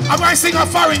 I want to sing a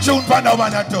foreign tune for no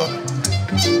one too.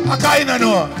 I kind of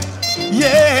know.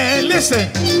 Yeah, listen.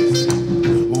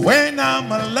 When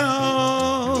I'm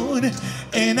alone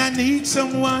and I need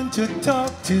someone to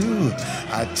talk to,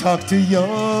 I talk to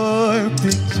your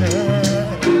picture.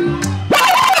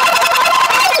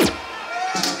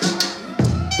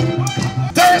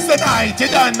 Thursday night, you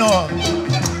don't know.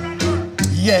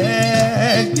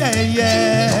 Yeah, yeah,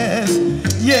 yes.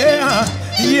 Yeah,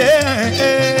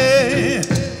 yeah.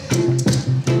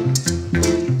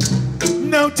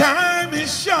 No time is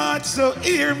short, so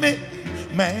hear me,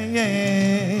 man.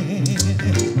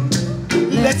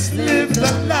 Let's live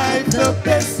the life the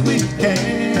best we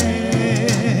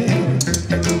can.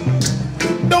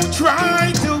 Don't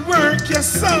try to work your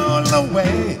soul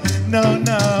away. No,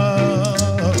 no.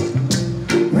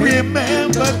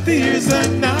 Remember, there's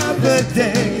another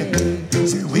day.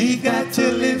 So we got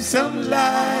to live some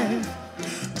life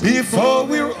before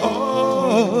we're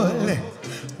old.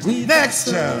 Next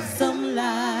year. Some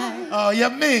life. Oh, you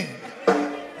mean?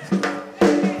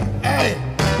 Hey,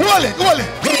 hold it, hold it,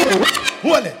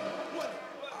 hold it.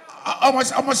 How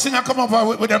much singer come up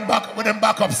with them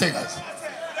backup singers?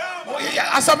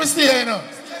 I saw me stay here, you know.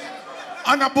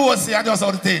 On a boss here, just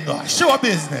how the thing go. Show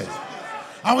business.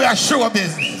 And we are show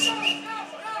business.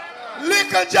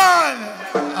 Little John.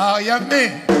 Oh, you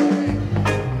mean?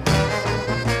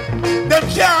 Them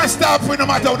can't stop we no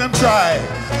matter how them try.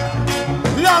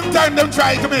 Long time them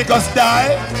try to make us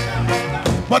die.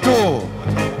 But oh,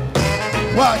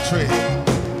 watch it.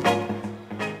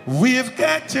 We've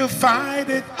got to fight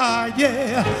it,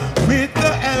 yeah, with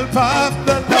the help of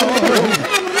the Lord.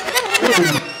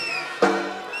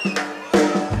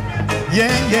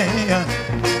 Yeah, yeah,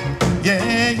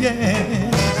 yeah,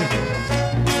 yeah.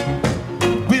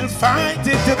 We'll fight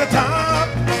it to the top.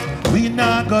 We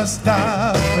not gonna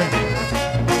stop.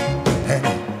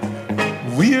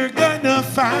 We're gonna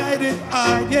fight it,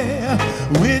 yeah,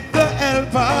 with the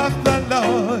help of the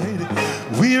Lord.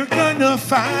 We're gonna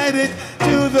fight it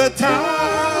to the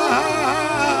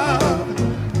top.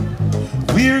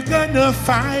 We're gonna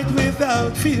fight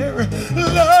without fear.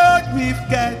 Lord, we've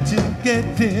got to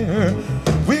get there.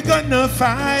 We're gonna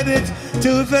fight it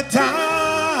to the top.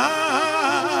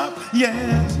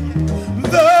 Yes,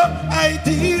 the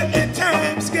idea at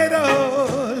times get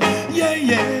old. Yeah,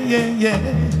 yeah, yeah, yeah.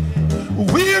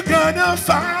 We're gonna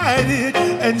fight it,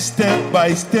 and step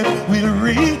by step we'll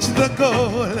reach the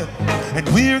goal. And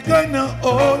we're gonna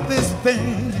hold this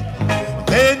thing,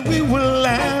 then we will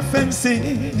laugh and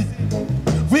sing.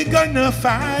 We're gonna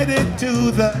fight it to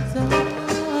the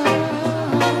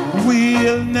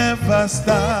we'll never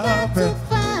stop it.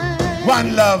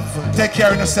 One love, take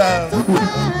care of yourself,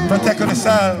 protect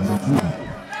yourself,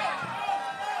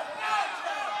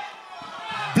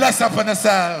 bless up on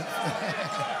yourself.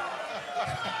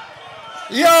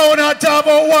 Yo, now talk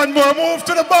about one more. Move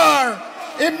to the bar.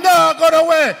 Him not gone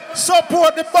away.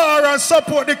 Support the bar and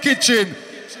support the kitchen.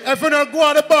 If you not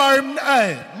go to the bar,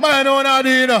 hey, man on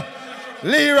Nadine.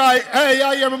 Leroy, hey,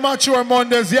 I am mature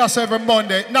Mondays, yes, every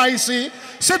Monday. Nicey.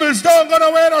 Sibbles, don't go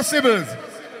away, no Sibbles.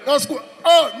 Let's go.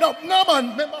 Oh, no, no,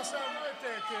 man.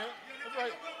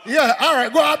 Yeah, all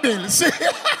right, go ahead, Bill. See?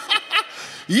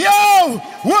 Yo,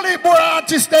 Willie boy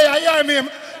artist there, I hear him.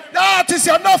 The artist,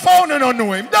 you not found no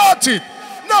know him. That's it.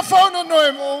 Not found no know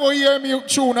him. Oh, hear me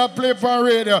tune I play for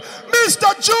radio.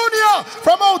 Mr. Junior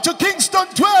from out to Kingston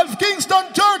 12,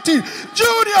 Kingston 30.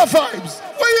 Junior vibes.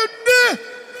 Where you there?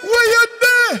 Where you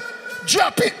there?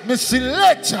 Drop it, Miss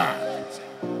Selector.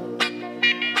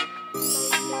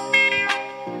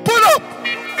 Pull up.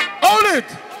 Hold it.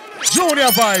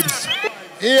 Junior vibes.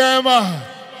 Yeah, man.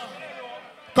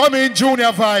 Come in,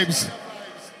 Junior vibes.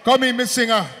 Come in, Miss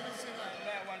Singer.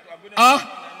 Is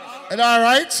that all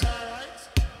right?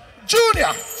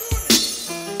 Junior.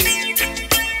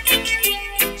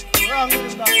 Wrong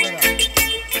with him, that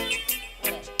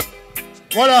brother.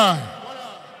 Hold on.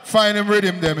 Find him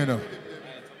rhythm them, you know.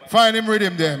 Find him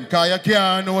rhythm them. Because you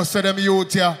can't know, say them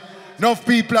youth here. Enough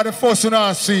people are the first one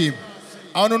to see him.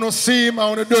 I don't know see him,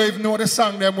 I don't even know the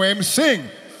song them where him sing.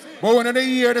 But when they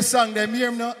hear the song, them hear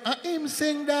him now, him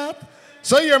sing that.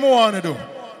 So here what I want to do.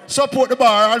 Support the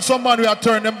bar, and somebody will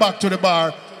turn them back to the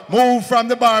bar. Move from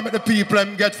the bar, make the people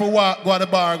and get for walk, go to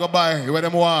the bar, go buy where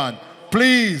them want.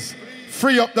 Please,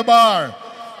 free up the bar.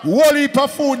 Whole heap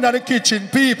of food in the kitchen,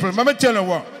 people. Let me tell you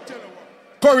what.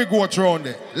 Curry goat round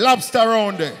there, lobster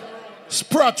round there,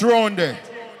 sprat round there,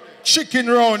 chicken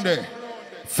round there,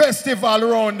 festival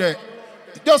round there.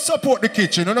 Just support the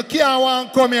kitchen. You can't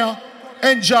want to come here,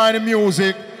 enjoy the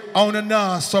music, and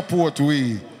not support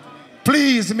we.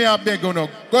 Please, me I beg you,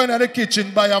 go into the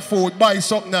kitchen, buy a food, buy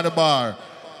something at the bar.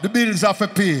 The bills have to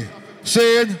pay.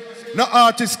 Saying, no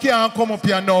artist can't come up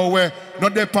here now where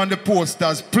not dep on the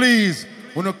posters. Please,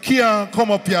 when you can't come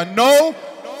up here now,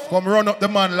 come run up the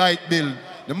man light bill.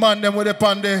 The man them with up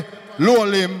on the low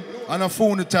limb and a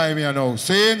phone time here now.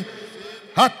 Saying,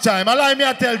 hot time. Allow me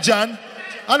to tell John,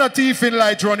 and a thief in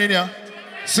light running here.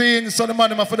 Saying, so the man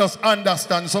them have to just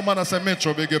understand. Some man say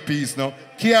Metro big a piece now.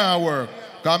 Can't work.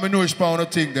 Because I know it's pound of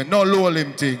thing then. No low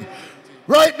limb thing.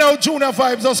 Right now, Junior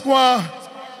Vibes just go on.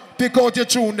 Pick out your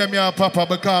tune them here, Papa,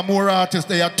 because more artists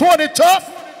they are 20 tough.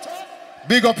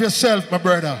 Big up yourself, my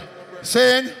brother.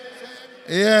 Saying,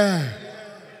 yeah.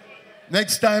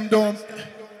 Next time, don't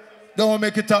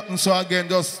make it happen. So again,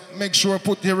 just make sure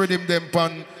put your rhythm them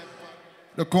on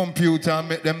the computer and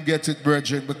make them get it,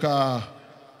 brethren, because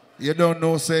you don't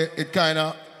know, say, it kind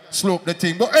of slope the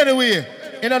thing. But anyway,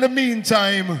 in the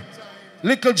meantime,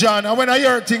 Little John, and when I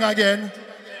hear thing again,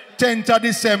 10th of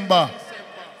December,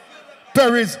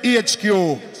 Paris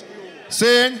HQ.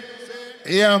 Saying?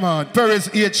 Yeah, man. Paris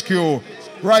HQ.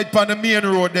 Right on the main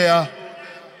road there.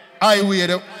 Highway.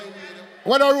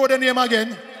 What the road the name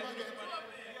again?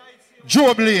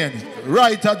 Job Lane.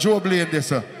 Right at Job Lane, this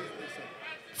sir.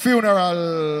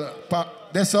 Funeral.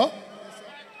 This sir?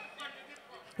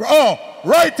 Oh,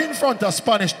 right in front of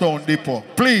Spanish Town Depot.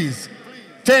 Please.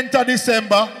 10th of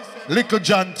December, Little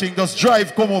John thing. Just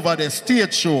drive, come over there.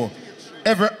 Stage show.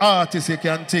 Every artist you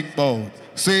can think about.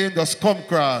 Saying just come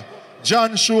cry.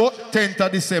 John Show, 10th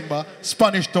of December,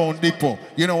 Spanish Town Depot.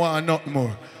 You know what, nothing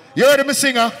more. You heard me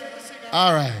singer?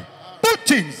 All right. Put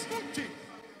things.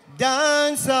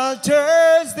 Dance all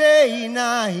Thursday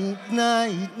night.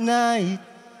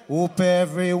 Hope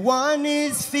everyone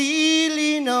is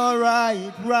feeling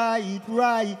alright,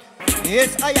 right.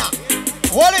 Yes, I am.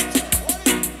 Hold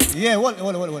it. Yeah,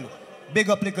 hold it. Big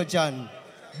up Little John.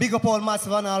 Big up all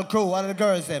Massive and all crew, all the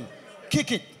girls them.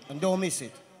 Kick it and don't miss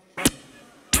it.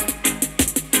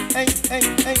 Hey.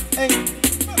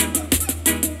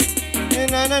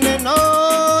 No.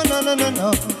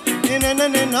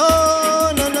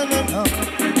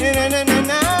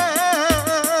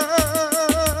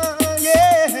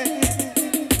 Yeah.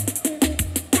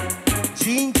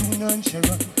 Jean, June and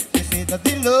Sharon, they say that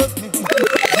they love me.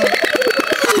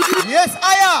 Yes,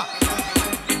 I am.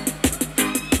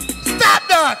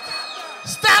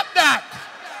 Stop that!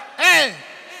 Hey,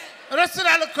 the rest of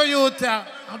that local youth, a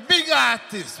big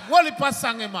artist. What if I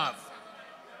sang him off?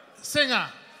 Singer,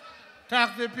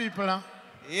 talk to the people, huh?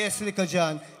 Yes, Little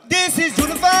John. This is to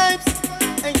the vibes.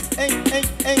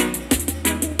 Hey.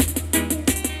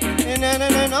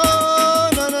 No.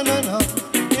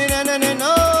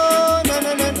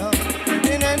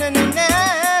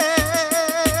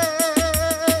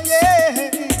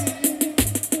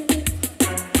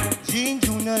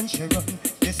 Sharon,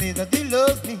 they say that they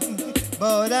love me,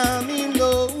 but I'm in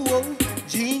love.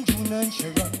 Jean, June and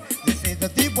Sharon, they say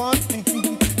that they want me,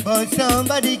 but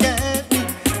somebody got me.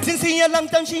 Since a long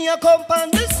time she a come on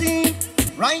the scene.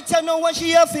 Right now when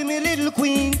she a feel me little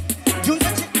queen. June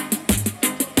said she...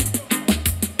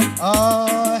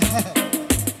 Oh,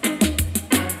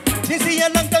 since a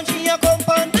long time she a come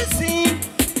on the scene.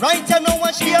 Right now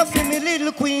when she a feel me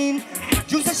little queen.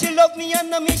 June said she love me and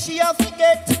me she a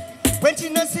forget. When she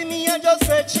not see me, I just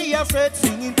fret, she afraid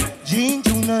singing. Jean,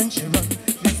 June and Sharon,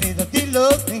 they say that they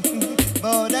love me,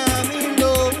 but I'm in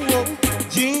love.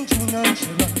 Jean, June and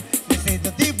Sharon, they say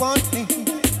that they want me,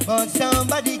 but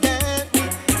somebody got me.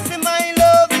 See, my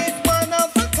love is one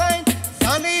of a kind.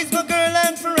 Sunny is my girl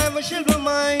and forever she'll be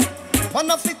mine. One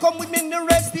of you come with me, the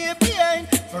rest stay behind.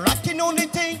 For I can only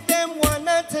take them one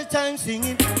at a time,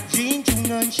 singing. Jean, June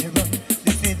and Sharon,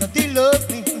 they say that they love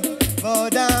me,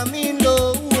 but I'm in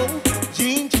love.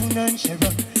 Jean, June and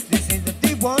Sharon, they say that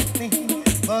they want me,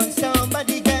 but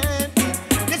somebody got me.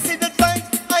 They say that fine,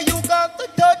 you got the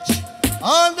touch.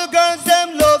 All the girls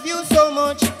them love you so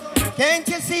much. Can't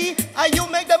you see how you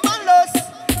make them all lost?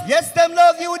 Yes, them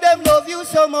love you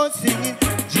so much. Singing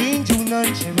Jean, June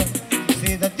and Cherry,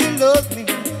 say that they love me.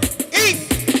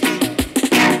 East.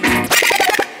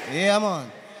 Yeah,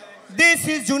 man. This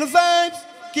is June Vibes.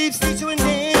 Keep stitching and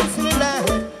dancing alive.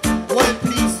 Well,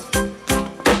 please.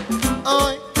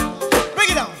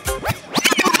 Bring it down.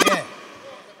 Yeah.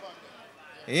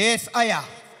 Yes, Aya.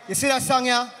 You see that song,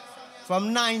 yeah?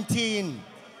 From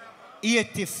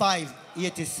 1985,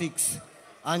 86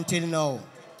 until now.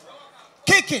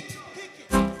 Kick it.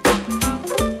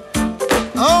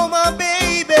 Oh, my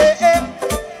baby.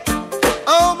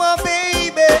 Oh, my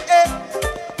baby.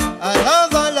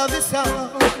 I love this song.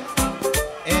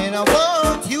 And I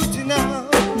want you to know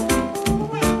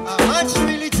how much you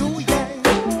really do, yeah.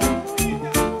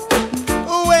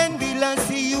 When will I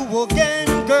see you again,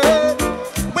 girl?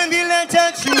 When will I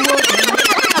touch you again?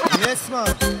 Yes,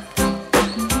 man.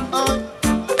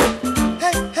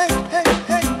 Hey, hey, hey,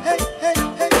 hey, hey, hey,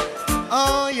 hey.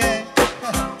 Oh, yeah.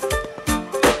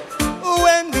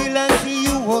 When will I see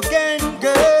you again,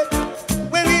 girl?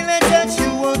 When will I touch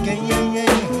you again, yeah,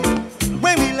 yeah.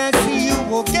 When will I see you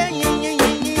again, yeah,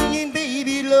 yeah, yeah,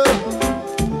 baby love?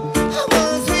 I'm a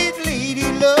sweet lady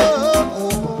love.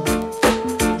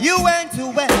 Oh. You went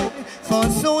away for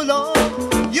so long.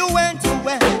 You went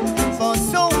away for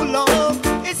so long.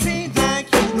 It seems like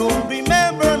you don't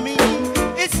remember me.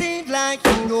 It seems like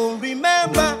you don't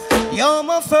remember. You're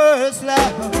my first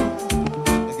love.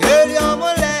 Girl, you're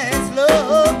my last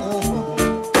love. Oh.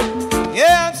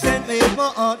 Yeah, I've sent me my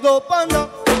heart go under.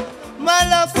 My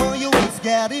love for you is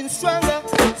getting stronger.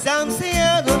 Some say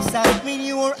out of sight, mean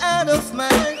you are out of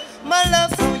mind. My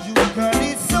love for you, girl,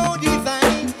 is so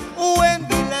divine. When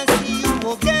will I see you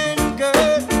again,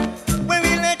 girl? When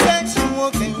will I touch you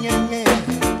again, yeah, yeah?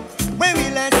 When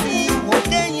will I see you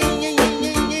again, yeah, yeah, yeah,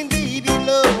 yeah, yeah, baby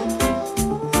love?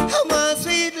 Oh, my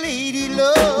sweet lady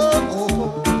love.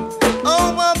 Oh,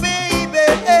 oh my baby.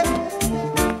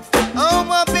 Oh,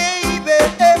 my baby.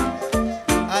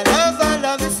 I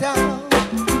love this song.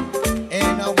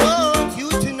 And I want you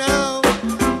to know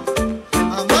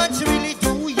how much you really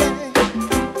do, yeah.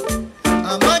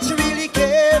 How much you really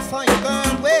care for your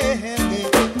girl, well, yeah.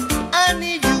 I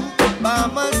need you by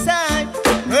my side.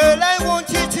 Girl, I want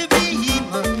you to be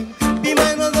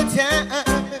mine all the time.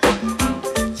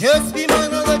 Just be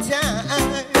mine all the time.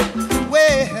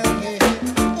 Well, yeah.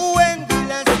 When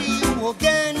will I see you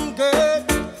again, girl?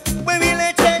 When will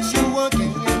I touch you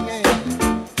again, yeah, yeah.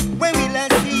 When will I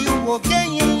see you again,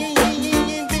 yeah, yeah, yeah, yeah,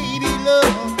 yeah, baby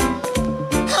love?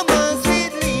 I'm a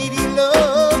sweet lady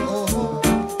love. Oh.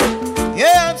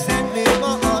 Yeah, I'm sending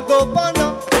my heart go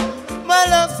ponder. My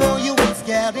love for you is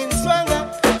getting stronger.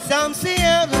 Some say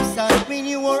out of sight, mean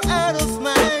you are out of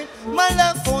mind. My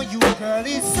love for you, girl,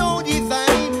 is so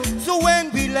divine. So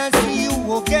when will I see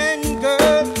you again,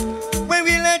 girl? When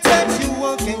will I touch you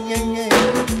again, yeah,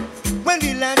 yeah? When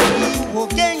will I see you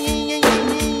again, yeah, yeah,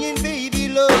 yeah, yeah, yeah, baby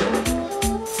love?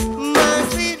 My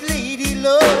sweet lady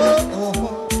love.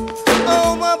 Oh,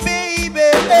 oh my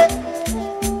baby.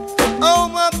 Oh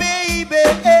my baby.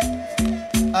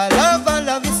 I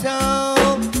love you so.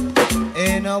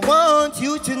 And I want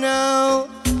you to know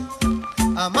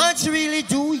how much you really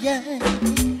do, yeah.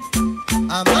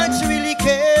 How much you really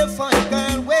care for your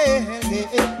girl, well,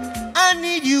 yeah. I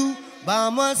need you by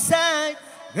my side.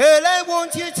 Girl, I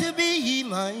want you to be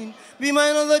mine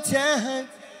all the time.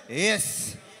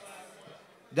 Yes.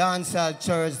 Dancehall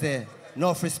Thursday.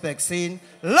 Enough respect, scene.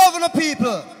 Loving the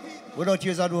people. Without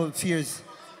years, I don't fears.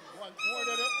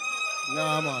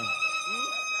 Nah, man.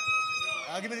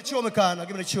 I'll give me the Chomacan. I'll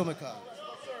give me the Chomacan.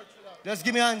 Just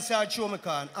give me answer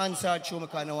Chomacan. Answer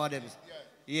Chomacan. I don't want them.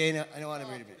 Yeah, I don't want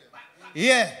them really big.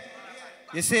 Yeah.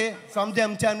 You see, from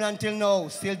them time until now,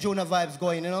 still Jonah vibes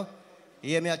going, you know?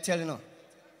 Yeah, me I tell you now.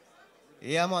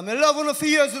 Yeah, man. Me love you for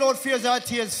years without fears or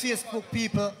tears. Facebook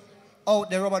people out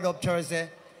there, Rubber Dub Thursday.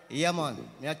 Yeah, man.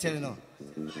 Me I tell you now.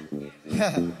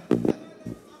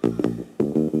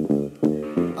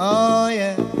 Oh,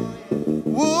 yeah.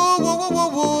 Woo, woo, woo, woo,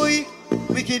 woo.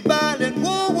 Wicked ballin'.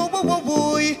 Woo, woo, woo, woo,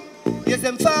 woo. Yes,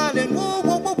 them falling. Woo,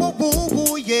 woo, woo, woo, woo,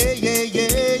 woo. Yeah, yeah,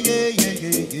 yeah, yeah, yeah, yeah,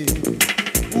 yeah.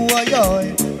 Why,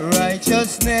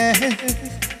 righteousness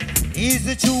is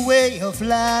the true way of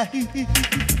life.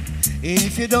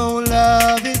 If you don't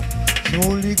love it, you're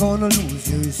only gonna lose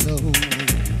your soul.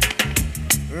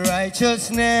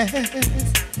 Righteousness,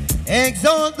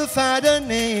 exalt the Father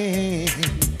name.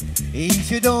 If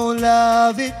you don't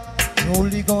love it, you're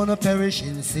only gonna perish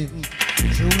in sin.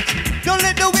 Don't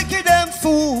let the wicked and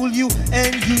fool you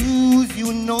and use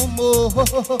you no more.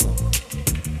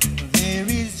 There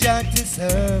is just to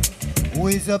serve who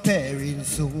is appearing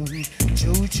soon.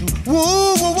 Choo choo,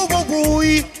 woo woo woo woo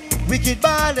woo. Wicked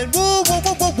ballin', woo woo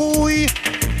woo woo woo.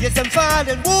 Yes, I'm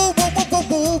falling, woo woo woo woo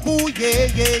woo woo. Yeah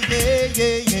yeah yeah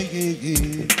yeah yeah yeah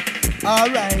yeah. All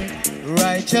right,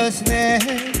 righteousness,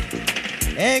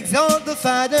 exalt the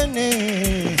Father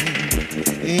name.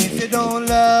 If you don't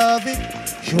love it,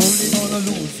 surely gonna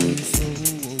lose your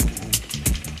soul.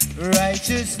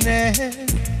 Righteousness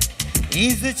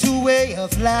is the true way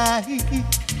of life.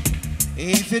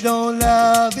 If you don't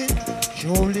love it,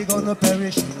 surely gonna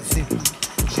perish in sin.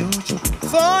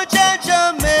 For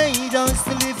Jah made us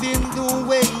to live in the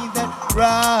way that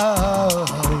right,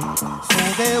 so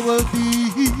there will be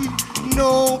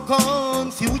no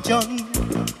confusion.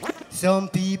 Some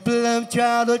people have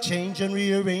tried to change and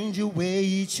rearrange the way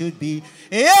it should be.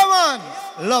 Yeah, man!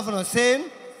 Loving us, same.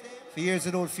 Fears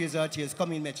and old fears are tears.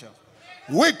 Come in, Metro.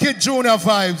 Wicked Junior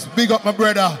vibes. Big up, my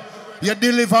brother. You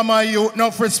deliver my youth.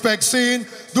 Enough respect. Scene.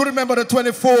 Do remember the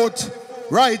 24th?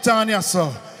 Right on, yes,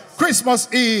 sir. Christmas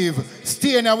Eve.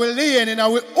 Staying our lane in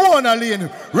our own lane.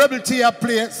 Rebel Tia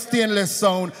play Stainless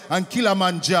Sound and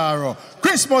Kilimanjaro.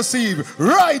 Christmas Eve.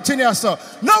 Right in here, sir.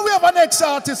 Now we have a next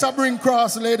artist I bring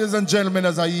cross, ladies and gentlemen,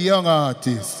 as a young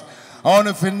artist. I don't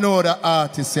know if you know the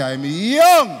artist here. I'm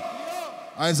young.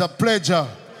 And it's a pleasure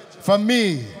for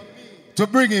me to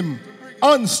bring him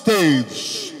on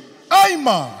stage.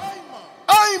 Imar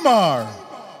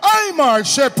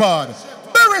Shepherd.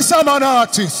 Bury some an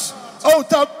artist.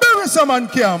 Out of bury some man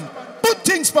camp. Put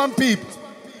things from people.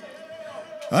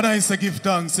 And I say give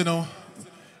thanks, you know.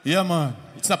 Yeah, man.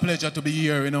 It's a pleasure to be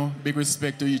here, you know. Big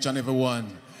respect to each and every one.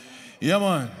 Yeah,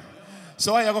 man.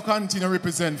 So I go continue to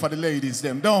represent for the ladies,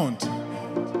 them, don't?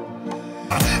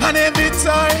 And every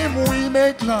time we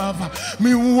make love,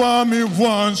 me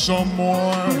want some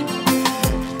more.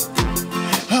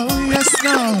 Oh, yes,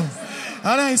 now.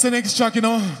 And I say next track, you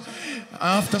know,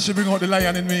 after she bring out the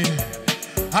lion in me,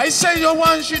 I say you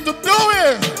want she to do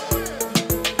it.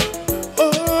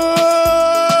 Oh,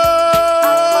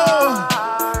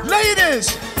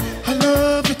 ladies, I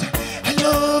love it,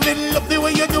 love the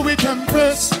way you do it,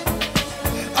 Empress.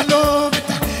 I love it,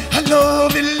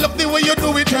 love the way you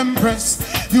do it, Empress.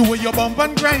 The way you bump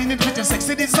and grind it with your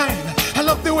sexy design. I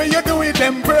love the way you do it,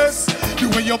 Empress. The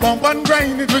way you bump and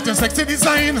grind it with your sexy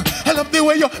design. I love the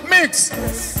way you mix.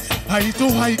 Eye to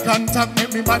eye contact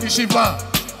make me body shiver.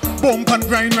 Bump and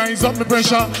grind rise up the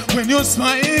pressure. When you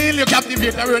smile, you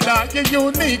captivate the radar. You're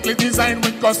uniquely designed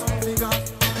because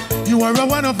you are a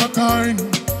one of a kind.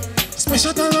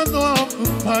 Special talent of the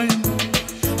fine.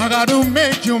 I gotta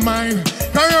make you mine.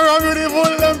 Cause you're a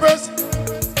beautiful empress.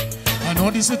 I know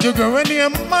this little girl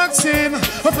named Maxine.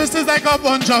 Her face is like a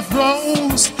bunch of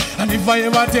roses. And if I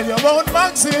ever tell you about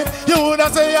Maxine, you would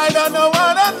have say I don't know,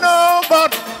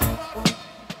 but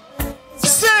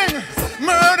sing,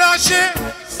 murder shit,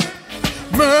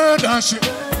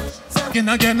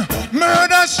 again,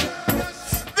 murder shit.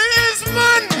 This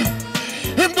man,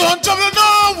 him don't trouble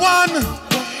no one,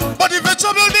 but if you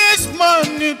trouble this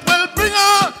man, it will bring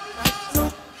her.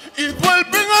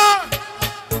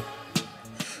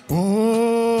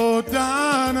 Oh,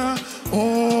 Dana,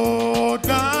 oh,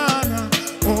 Dana,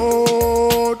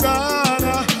 oh,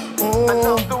 Dana,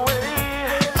 oh.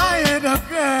 I had a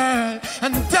girl,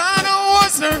 and Dana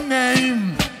was her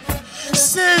name.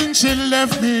 Since she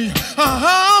left me,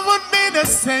 I won't be the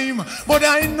same. But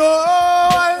I know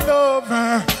I love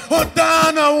her. Oh,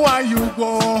 Dana, why you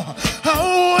go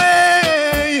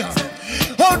away?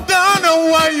 Oh, Dana,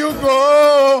 why you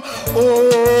go?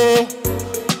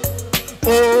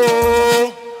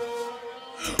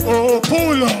 Oh,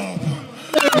 pull up.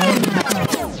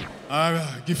 All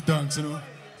right, give thanks, you know.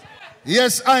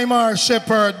 Yes, Imar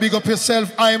Shepherd, big up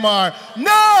yourself, Imar.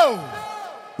 No!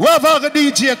 We have a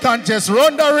DJ contest,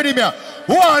 run the rhythm here.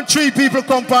 1, 3 people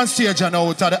come on stage and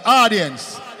out of the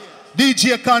audience.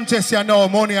 DJ contest here now,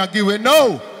 money are given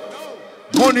now.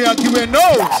 Money are given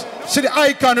now. See the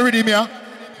icon rhythm here.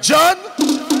 John,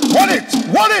 want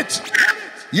it.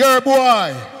 Your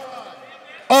boy.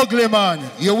 Ugly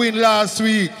man, you win last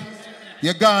week.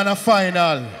 You gone a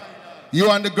final. You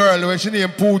and the girl, where she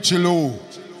named Poochiloo.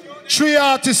 3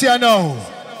 artists here now.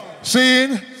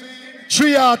 See?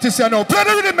 3 artists here now. Play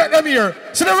the rhythm, make them here.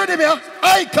 See the rhythm here?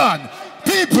 Icon.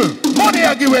 People. Money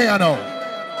I give away here now.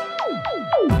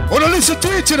 Oh, no, listen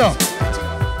to it, you know.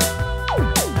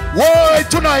 Why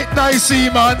tonight, nice,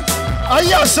 man.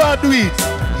 Yes, I do it.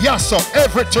 Yes, sir.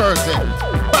 Every Thursday.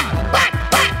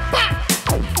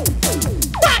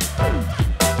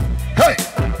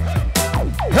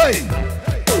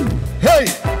 Hey,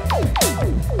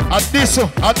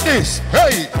 at this,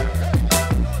 hey.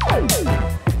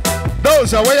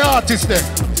 Those are way artists there.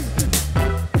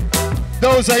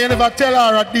 Those I never tell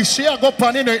her at this year, go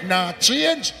pan in it now,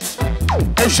 change.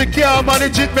 If she can't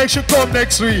manage it, make she come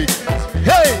next week.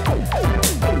 Hey!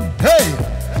 Hey!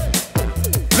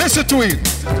 Listen to it.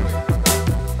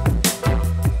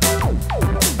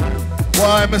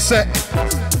 Why I'm say,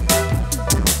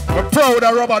 I'm proud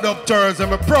of Rubber Dub Tours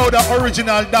and I'm proud of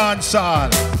original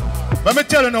dancehall. Let me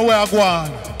tell you where I go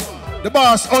on. The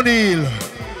boss O'Neill,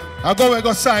 I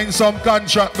go sign some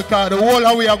contract because the whole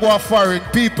of way I go foreign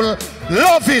people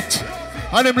love it.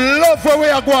 And them love where we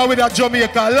are going with that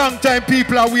Jamaica. Long time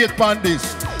people are waiting for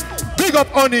this. Big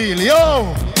up O'Neill,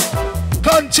 yo.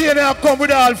 Container come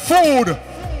with all food.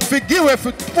 If we give it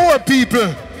for poor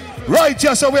people. Right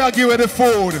here, so we are giving the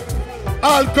food.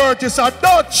 All Curtis are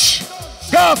Dutch.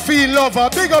 Garfield lover,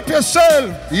 big up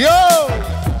yourself. Yo.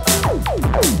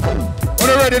 Are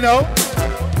you ready now?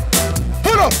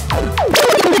 Pull up.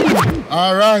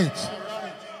 All right.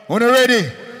 Are you ready?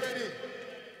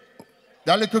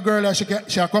 That little girl,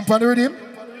 she accompany with him?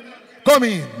 Come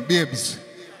in, babes.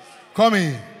 Come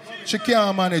in. She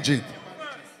can't manage it.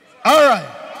 All right.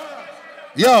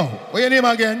 Yo, what's your name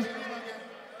again?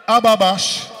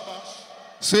 Ababash.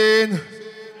 Saying,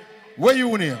 where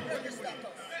you name?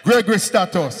 Gregory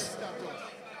Status.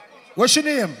 What's your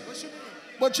name?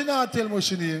 But you not tell me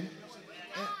what's your name.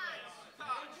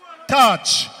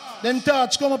 Touch. Then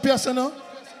Touch, come up here, son. No?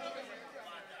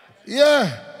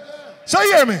 Yeah. So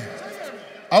hear me.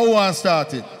 I want to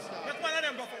start it.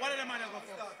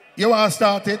 You want to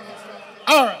start it?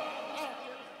 All right.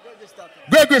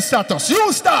 Gregory Status,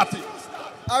 you start it.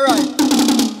 All right.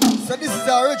 So this is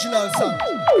the original song.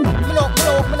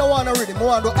 I don't want to read it. I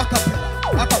want to do a cappella.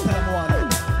 A cappella, I want to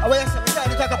do. I want to say,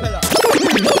 a cappella.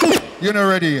 You're not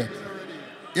ready yet.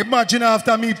 Imagine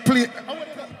after me play.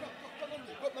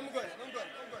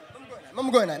 I'm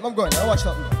going. I watch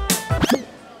that.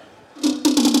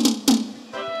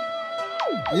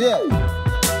 Yeah.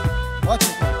 Watch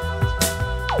it.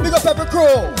 Big up every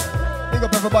crew. Big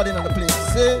up everybody in the place.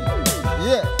 See?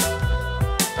 Yeah.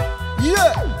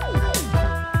 Yeah.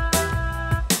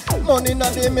 Money na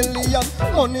the million,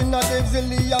 money na the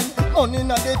zillion, money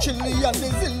na the trillion, the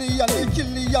zillion, the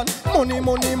killion.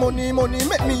 Money,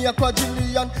 make me a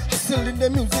quadrillion. Hustling the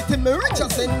music till me rich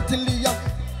as centillion.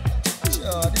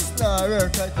 Sure, this is not rare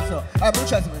title, so I'm going to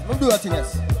try something. I'm do a thing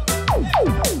else.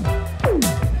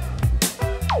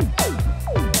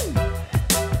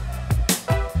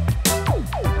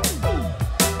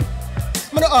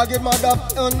 I argue my dad,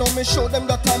 no me show them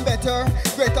that I'm better.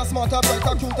 Greater, smarter,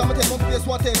 brighter, cute, I'm tell them place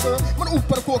whatever. Man hoop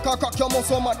the coca, crack your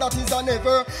muscle, man, that is a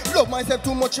never. Love myself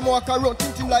too much, more I run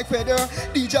thinking like feather.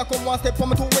 DJ come one step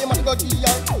from me to way, man, go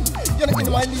gear. You're not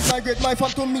in my league, my great, my fan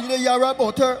to me, they are a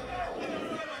butter.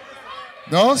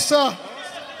 No, sir.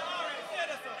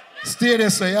 Stay there,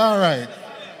 say, all right.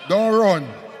 Don't run.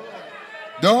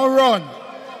 Don't run.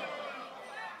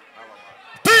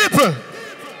 People!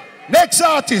 Next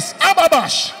artist,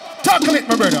 Ababash. Tackle it,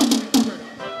 my brother.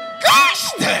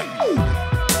 Gosh, them!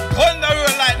 Thunder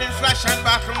real lightning flash and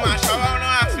back from mash. I want to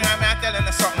ask me, I'm telling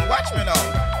you something. Watch me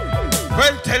now.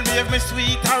 Well, tell me if me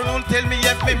sweet or don't tell me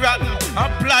if me rotten.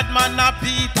 A blood man a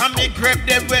beat and me grab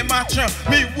them way match.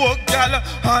 Me walk gal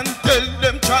and tell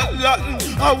them charlatan.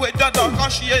 I wear the dog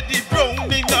and shade the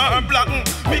brown in her black.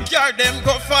 Me carry them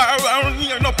go far around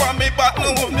here up on me back.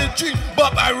 Now me drink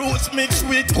Baba Roots mixed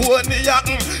with cognac.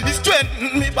 It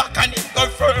strengthen me back and it go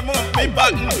firm up me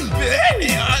button.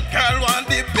 Any hard girl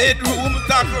want the bedroom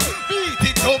tackle. Beat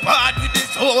it up hard with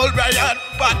this whole riot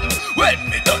button. When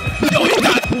me done doing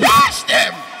that, wash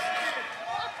them.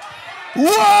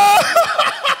 Whoa!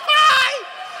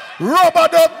 Rubber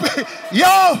Dub,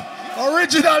 yo,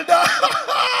 original da.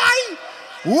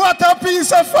 What a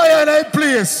piece of fire in that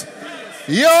place.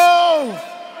 Yo,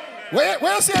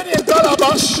 where's your name?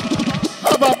 Ababash.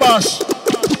 Ababash.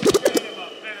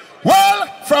 Well,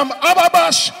 from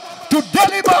Ababash to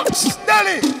Delhi Box,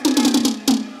 Delhi.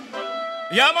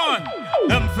 Yeah, man.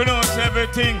 Them pronounce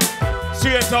everything.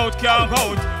 Straight out, can't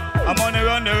out. I'm on the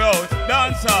run the road.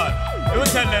 Dancehall. You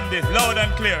tell them this loud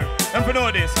and clear. Them for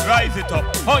know this. Rise it up.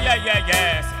 Oh yeah,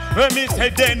 yes. When me say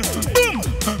then, boom,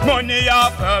 money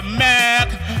off a Mac.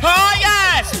 Oh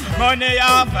yes, money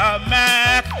off a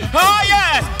Mac. Oh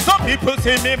yes, some people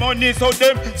see me money, so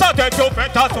them started to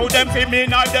better, so them see me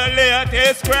not the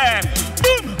latest crack.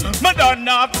 Boom, me done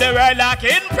off the red like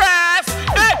in press.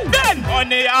 Hey, then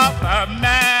money off a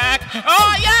Mac.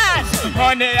 Oh yes,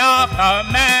 money off a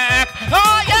Mac.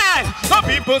 Oh yes, some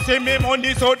people see me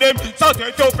money, so them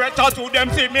started to better, so them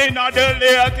see me not the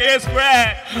latest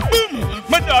crack. Boom.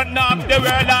 Me done up the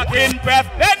world like in press.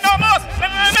 Then no more.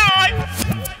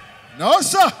 No,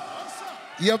 sir.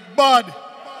 You're bad.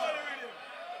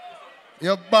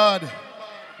 You're bad.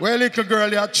 Well, little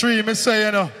girl, you're 3, me say,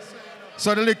 you know.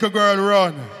 So the little girl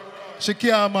run. She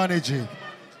can't manage it.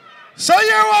 So you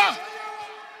what?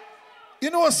 You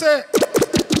know, say,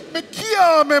 me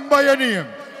can't remember your name.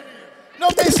 No,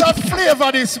 miss a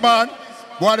flavor this man.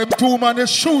 One of them 2 man, they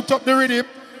shoot up the rhythm.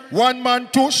 1 man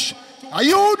tush. Are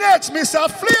you next, Mr.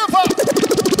 Flavor?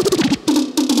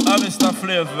 I'm Mr.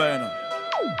 Flavor, you know.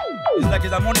 It's like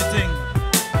it's a money thing.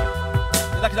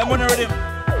 It's like it's a money rhythm.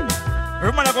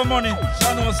 Remember I got money,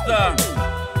 Channel Star.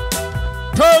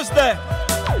 Thursday.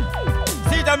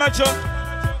 See it, Metro.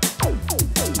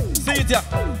 See it here.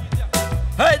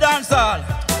 Hey, Dancehall.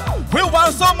 We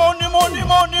want some money, money,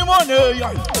 money, money.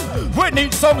 We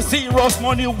need some serious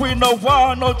money. We no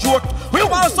want no joke. We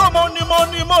want some money,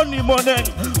 money, money, money.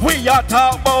 We are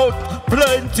talking about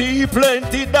plenty,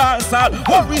 plenty dancehall.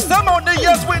 What we say money,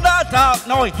 yes, we not talk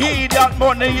no idiot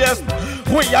money, yes.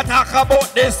 We are talking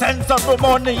about the sense of the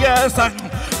money, yes.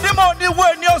 The money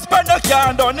when you spend a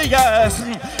can't done, yes.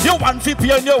 You want to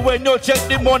pay you when you check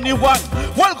the money what?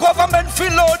 Well, government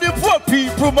fill out the poor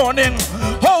people money.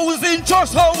 Housing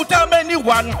just out of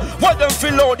anyone. Well, them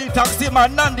fill out the taxi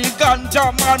man and the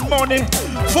ganja man money.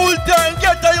 Full time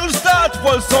get you start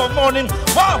for some money.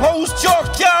 My house,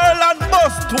 truck, car and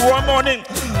bus tour money.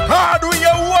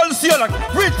 Hardware, wholesale,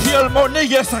 retail money,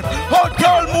 yes.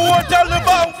 Hotel, motel,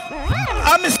 about.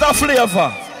 I'm Mr.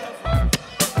 Flavor.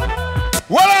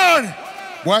 Well on!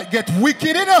 What, get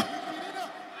wicked, you know?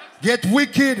 Get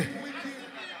wicked.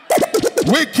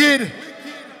 Wicked.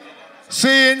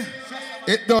 Seeing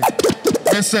it done.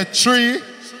 They said 3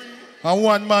 and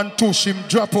 1 man tush him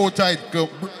drop out tight.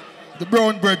 The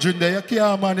brown brethren there, you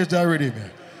can't manage that already,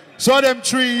 man. So them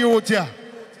 3 youth here.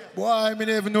 Boy, I mean,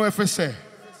 even know if I say.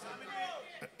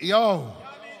 Yo.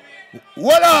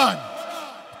 Hold on.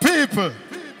 People.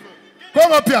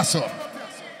 Come up here, sir.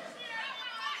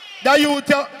 The youth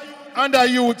here, and the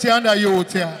youth here, and the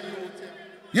youth here.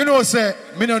 You know, say,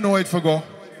 me don't know it for go.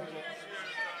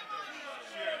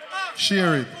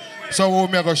 Share it. So we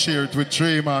may go share it with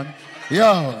 3, man.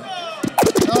 Yo.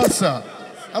 No, sir.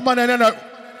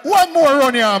 One more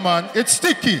run here, man. It's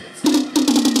sticky.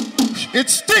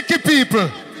 It's sticky, people.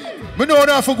 We don't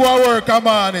have to go to work,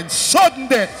 man. And sudden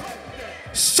death.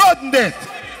 Sudden death.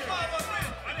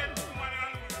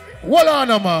 Hold on,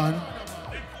 man.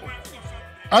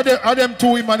 Are them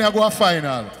 2 women go to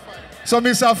final? So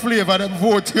Mr. Flavor, them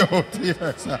vote you out.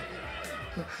 Yes, sir.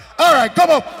 All right,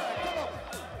 come up.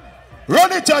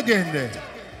 Run it again there.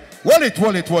 Hold it.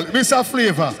 Mr.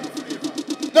 Flavor.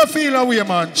 No feel away,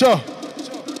 man. Sure.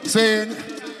 Saying,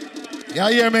 you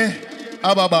hear me?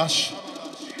 Ababash.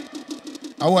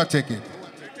 I want to take it.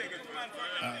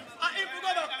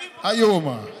 Are you,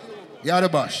 man? You are the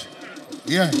bash.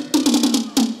 Yeah. You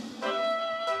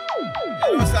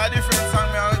know, it's a different song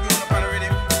me I was doing up on the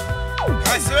rhythm.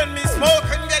 Cause when me smoke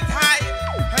and get high,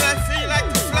 and I feel like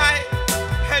to fly,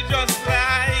 I just fly,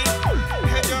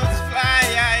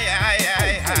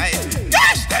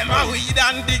 Gosh, them a weed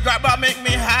and the grabber make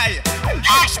me high.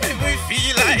 Gosh, make me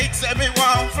feel like say me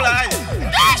want fly.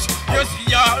 Gosh, you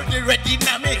see all the ready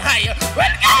now me high.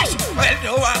 Well, gosh, well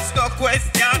don't ask no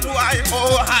question why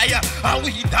go higher. A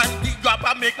weed and the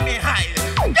grabber make me high.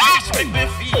 Gosh, make me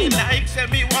feel like say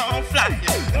me want fly.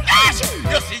 Gosh,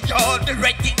 you see all the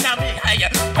ready now me higher.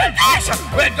 Well, gosh,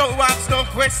 well don't ask no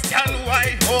question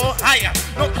why go higher.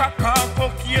 No crack or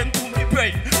cocaine to me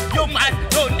brain. You man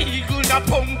no needle na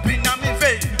pumping na me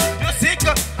vein. You sick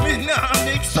me nah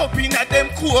mix up in a them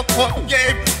coke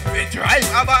game. We drive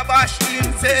a babash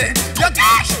insane. You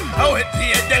gosh, I will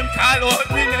hear them call out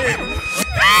me name.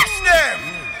 Dash them!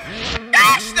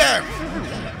 Dash them!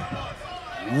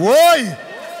 Why?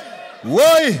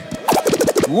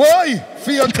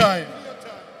 For your time.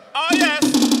 Oh yes,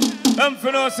 them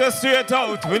finna say straight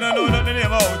out. We don't know the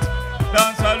name out.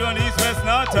 Dancehall on east, west,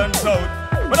 north and south.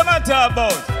 What am I talking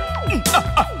about?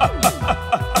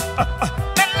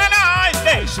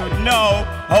 They should know.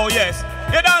 Oh yes.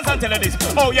 You dance and tell her this.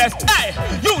 Oh yes, hey,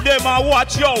 you them a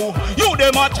watch yo, you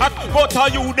them a chat, but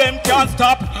you them can't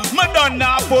stop. Me done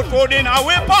not put food in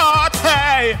our part,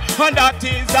 hey, and that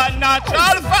is a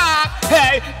natural fact.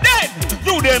 Hey, then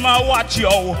you them a watch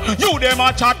yo, you them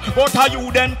a chat, but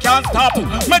you them can't stop.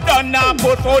 Me done not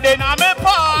put food in our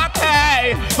part,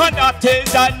 hey, and that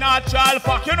is a natural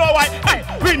fact. You know why? Hey,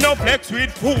 we no flex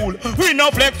with fool, we no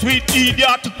flex with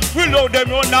idiot. We load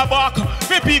them on the back,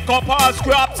 we pick up our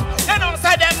scraps. You know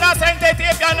say them not sensitive,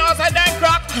 you know say them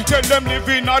crack. Tell them live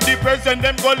in the present,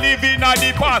 them go live in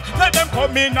the past. Let them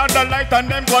come in at the light and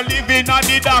them go live in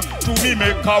the dark. To me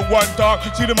make a one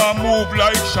talk, see them a move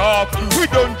like shark. We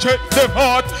don't check them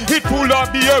heart, it full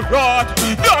of be a rot.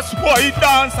 That's why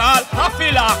dancehall a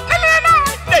filler.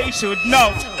 They should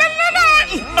know.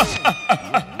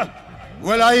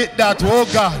 Well, I hit that, oh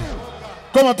God.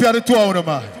 Come up here, the two of them,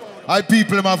 man. I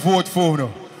people my vote for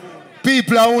you.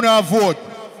 People I want to vote.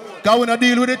 Because we don't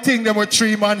deal with the thing, them with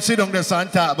 3 man sit down there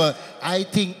and talk, but I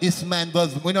think this man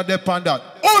was, we not depend on that.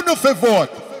 Oh, no for vote.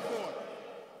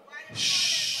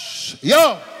 Shh.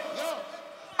 Yo.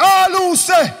 All who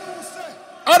say,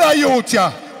 other youth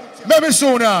here, maybe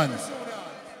soon on.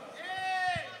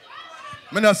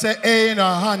 I not say, hey, in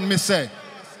a hand, me say.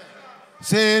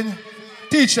 Saying,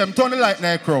 teach them, turn the light in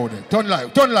the crowd. Turn the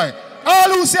light, turn the light. All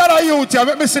who say other youth here,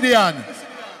 let me see the hand.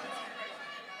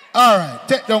 All right,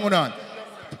 take down one hand.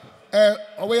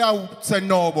 We are saying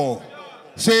no, boy.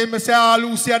 Say, me say, all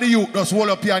who say the youth, just hold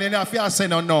up here and you have to say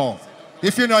no.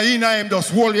 If you know in him, just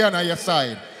hold you on your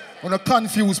side. You don't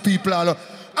confuse people. All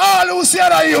who say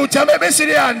the youth, let me see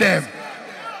the hand them.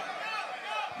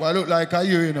 Well, look like a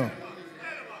you know.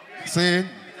 See?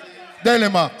 Daily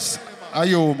Max, are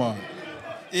you, man?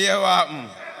 Here what happened?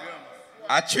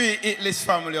 A 3 hitless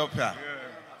family up here.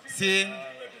 See?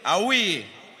 I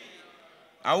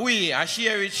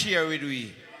share with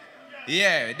we.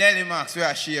 Yeah, Daily Max, we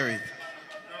are share it.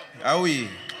 We.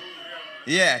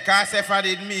 Yeah, cause if I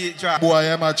did me try.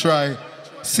 Boy, I'm try.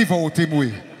 Sieve out him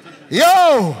way.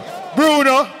 Yo!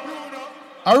 Bruno!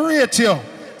 I rate you.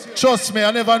 Trust me, I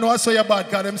never know I saw you bad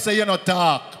because them say you not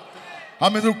talk. I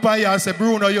mean look by you and say,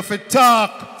 Bruno, you fit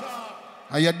talk.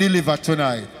 And you deliver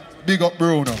tonight. Big up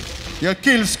Bruno. You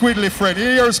kill Squidly friend. You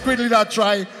hear Squidly that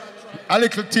try a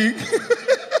little thing.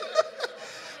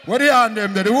 What the hand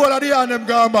them there? The whole of the hand them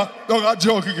gone back. Don't got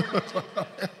joking.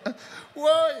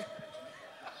 Why?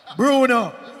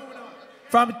 Bruno,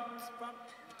 from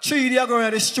 3 days ago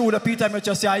in the studio, Peter me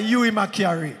just say, you him a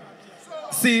carry.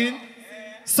 See?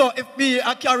 So if me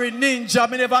I carry ninja,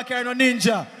 me never carry no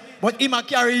ninja. But him a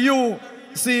carry you.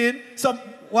 See? So,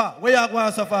 what? Where you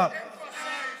going so far?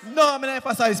 No, I'm not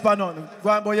emphasize for nothing. Go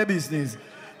on about your business.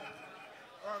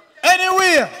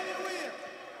 Anyway.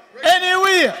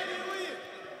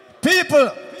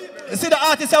 People, you see the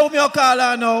artist who me call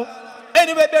her now.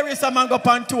 Anyway, there is a man go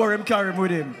on tour, him carry him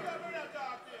with him.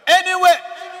 Anyway.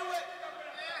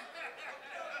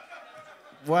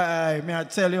 Why, may I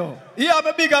tell you? Yeah, I'm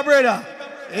a bigger brother.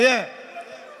 Yeah.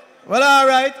 Well, all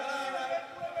right.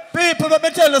 People, let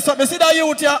me tell you something. See that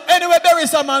youth here? Anyway, there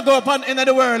is a man go up and in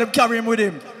the world, him carry him with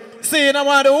him. See, I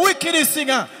want the wickedest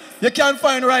singer you can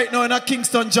find right now in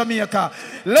Kingston, Jamaica.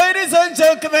 Ladies and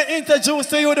gentlemen, introduce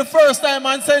to you the first time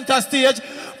on center stage.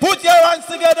 Put your hands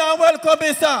together and welcome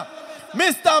Mr.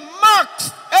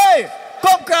 Max. Hey,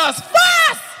 come cross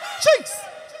fast. Cheeks.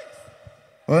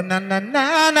 Oh, na na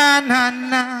na na na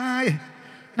na.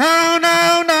 No,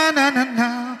 no, no, no, no,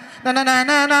 no. No, no, no,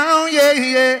 no, no,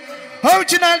 yeah.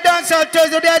 Original dancehall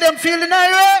Thursday, they them feeling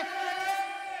Irie.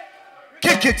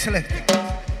 Kick it, select.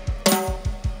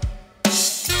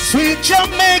 Sweet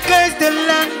Jamaica is the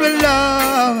land we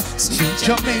love. Sweet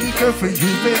Jamaica for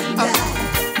you and I.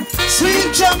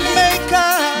 Sweet Jamaica.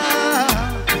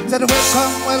 Said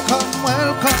welcome.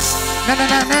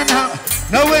 Na.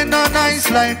 No way no nice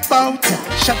like Bouta,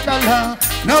 Shatala.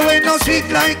 No way no sweet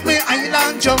like me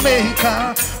island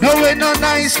Jamaica. No way no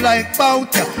nice like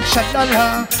Bouta,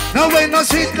 Shatala. No way no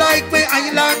sweet like me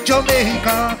island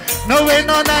Jamaica. No way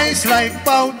no nice like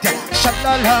Bouta,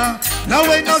 Shatala. No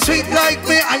way no sweet like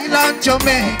me island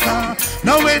Jamaica.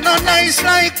 No way no nice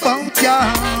like Bouta,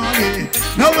 yeah.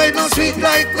 No way no sweet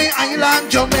like me island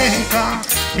Jamaica.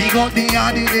 Me got the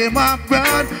honey they my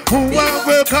brand. Who want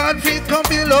work hard fit come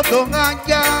below down and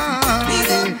yeah.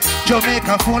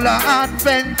 Jamaica full of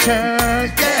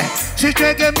adventure, yeah. Sweet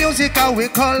reggae music our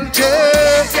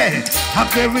culture, yeah. I'm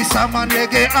very salmon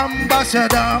reggae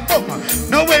ambassador.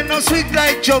 No way no sweet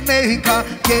like Jamaica,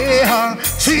 yeah.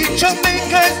 Sweet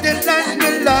Jamaica is the land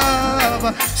we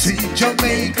love. Sweet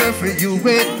Jamaica for you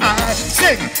and I.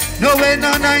 Sing. No way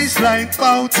no nice like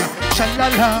Bouta,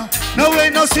 Shalala. No way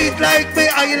no sweet like me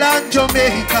island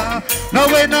Jamaica. No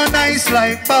way no nice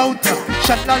like Bouta,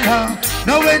 Shalala.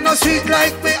 No way no sweet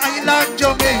like me island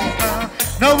Jamaica.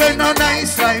 No way no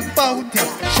nice like Bouta,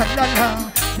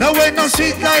 Shalala. No way no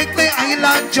sweet like me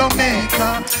island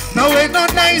Jamaica. No way no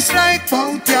nice like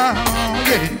Bouta,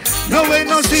 yeah. No way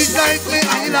no sweet like me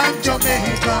island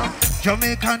Jamaica.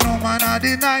 Jamaica no man are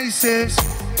the nicest.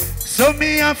 So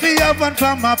me have to have one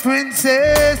for my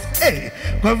princess. Hey,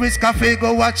 go risk cafe,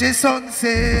 go watch the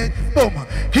sunset. Boom,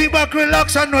 keep back,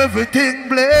 relax and everything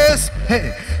blessed.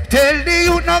 Hey, tell the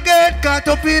youth not get caught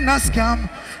up in a scam.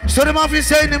 So them have to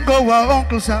say them go our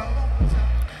Uncle Sam.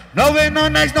 No way no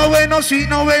nice, no way no sweet,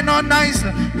 no way no nice.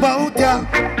 Bout ya.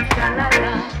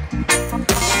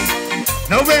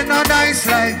 No way no nice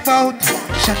like bout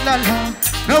Shalala.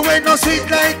 No way no sweet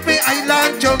like me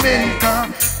island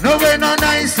Jamaica. No way no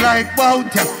nice like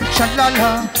bout ya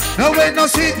Shalala. No way no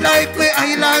sweet like me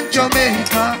island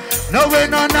Jamaica. No way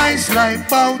no nice like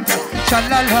bout ya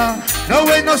Shalala. No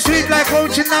way no sweet like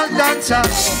original dancer.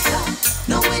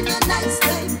 No way no nice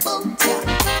like bout ya.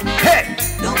 Hey,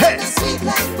 no hey. way no sweet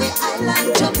like we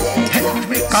island Jamaica. Hey,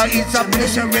 because it's a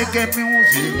place of reggae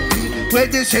music. Where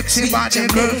the sexy body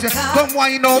girls come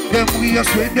wind up them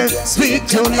waist with the sweet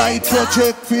to light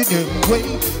project for them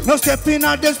way. No stepping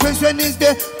at the space when it's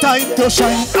the time to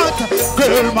shine hot.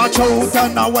 Girl match out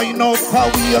and now wind up her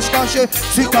waist cause she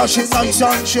sweet cause she nice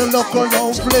and she look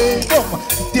lovely.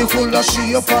 The full of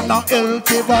she up on a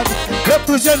healthy body.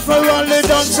 Represent for all the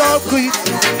dancehall queen.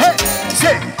 Hey,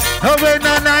 say, no way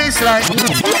no nice like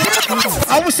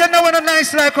I would say no way no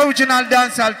nice like original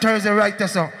dancehall Thursday writer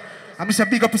song. I'm Mr.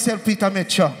 Big up yourself, Peter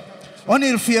Mitchell.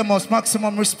 O'Neal famous,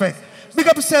 maximum respect. Big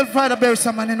up yourself, Father Barry,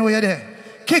 some man, you know you're there.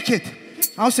 Kick it.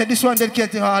 I'll say this one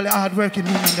dedicated to all the hard working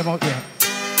women them out there.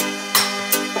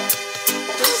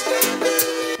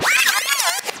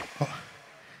 Oh.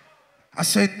 I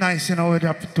said it nice, you know, it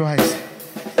happened twice.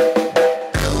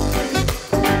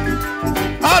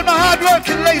 All my hard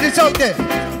working ladies out there.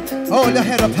 Hold your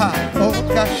head up high. Oh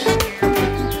gosh.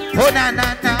 Oh na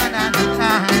na na na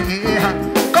na yeah.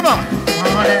 Come on.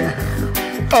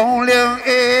 Only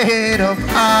head up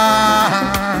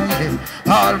high.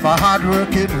 All my hard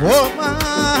working woman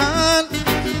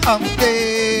out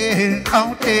there,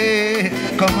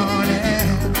 come on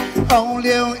in.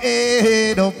 Only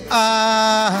head up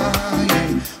high.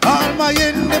 All my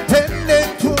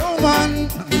independent woman,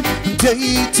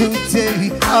 day to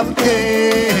day out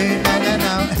there.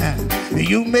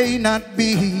 You may not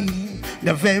be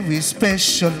the very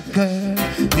special girl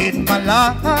in my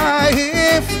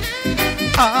life.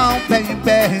 Oh,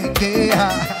 baby,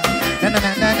 yeah.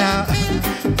 Na.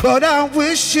 But I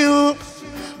wish you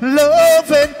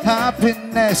love and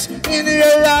happiness in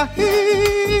your life.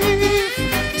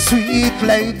 Sweet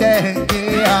lady,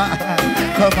 yeah.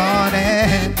 Come on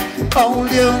in,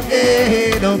 hold your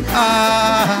head up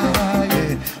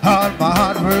high. All my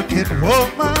hard-working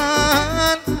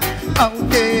woman out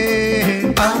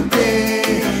there,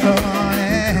 come on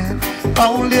in,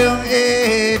 hold your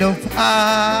head up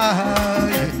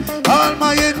high. All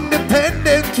my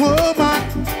independent woman,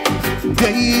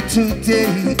 day to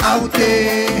day out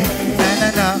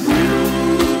there, na.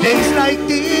 Days like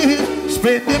this,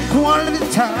 spending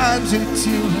quality times with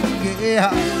you,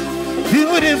 yeah.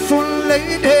 Beautiful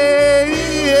lady,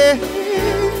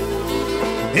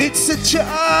 it's a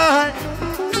joy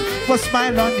for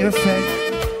smile on your face.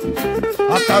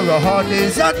 After a hard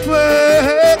day's at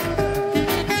work,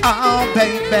 oh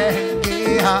baby,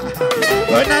 yeah.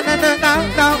 Oh na,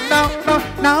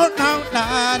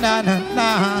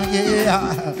 yeah.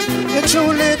 You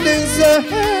truly deserve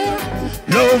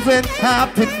love and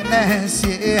happiness,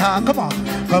 yeah. Come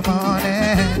on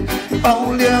in.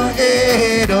 Hold your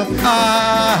head up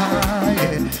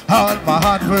high. All my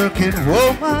hard-working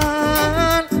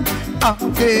woman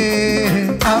out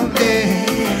there,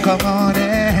 come on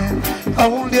in.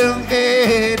 Hold your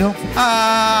head up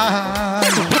high.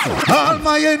 All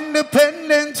my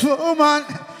independent woman,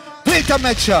 Peter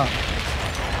Mitchell.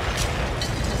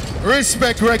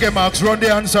 Respect Reggae Max, run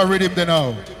the answer rhythm then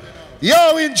now.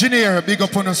 Yo, engineer, big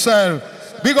up on yourself.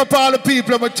 Big up all the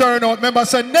people who turn out. Remember, I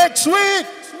said next week,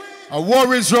 a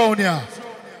war is round here.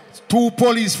 2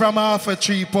 police from half a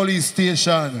 3 police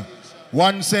station.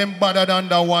 One same badder than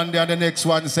the one there, and the next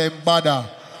one same badder.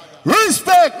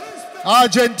 Respect!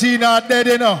 Argentina dead,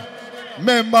 you know.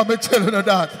 Remember me telling you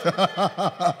that.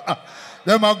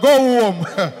 Them a go home.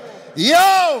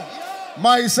 Yo!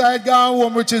 My side gone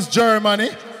home, which is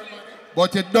Germany.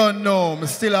 But you don't know, me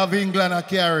still have England a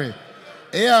carry.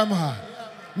 Yeah, man.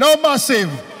 No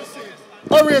massive.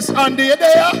 Horace Andy, you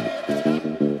there?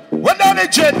 What down the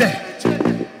dread there?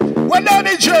 What down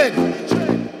the dread?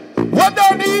 What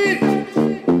down the...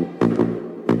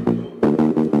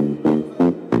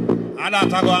 And that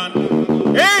a go on.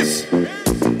 Yes!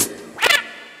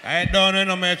 I don't know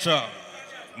no metro.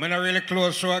 I'm not really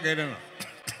close show again, you know.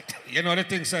 You know the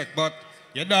thing said, but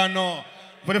you don't know.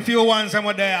 For the few ones I'm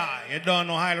there, you don't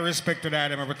know highly respect to that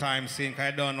them every time seeing,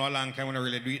 I don't know a long time when I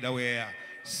really do it that way.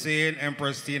 Saying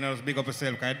Empress Tina, big up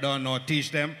yourself. I don't know.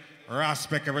 Teach them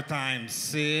respect every time.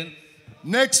 Saying.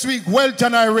 Next week,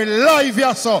 Welton Irie live,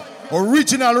 yes, sir.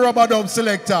 Original rubber dub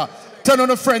selector. Turn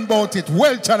on a friend about it.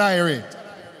 Welton Irie.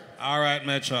 All right,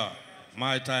 Metro.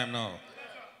 My time now.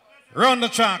 Run the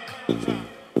track.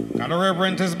 Got the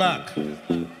Reverend is back.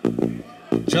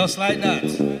 Just like that.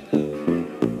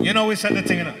 You know we said the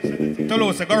thing, you know.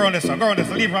 Toulouse, go around this, sir. Go around this.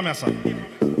 Leave from here, sir.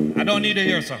 I don't need to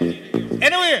hear, sir.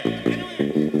 Anyway.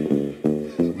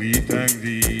 We thank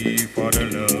thee for the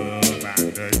love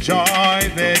and the joy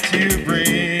that you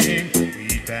bring. We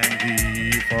thank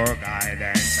thee for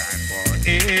guidance and for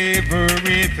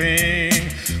everything.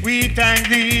 We thank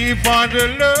thee for the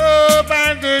love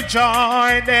and the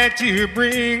joy that you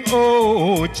bring,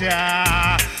 oh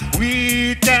Jah.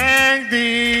 We thank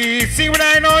thee. See what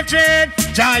I know, Jen?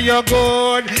 Jah, you're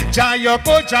good. Jah, you're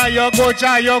good. Jah, you're good.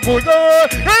 Jah, you're good. Oh,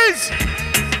 yes.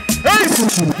 Yes.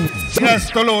 Yes,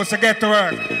 Toulouse, get to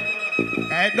work.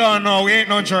 I don't know. We ain't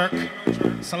no jerk.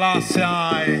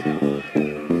 Selassie.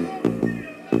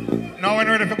 No one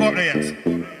ready to go up there yet.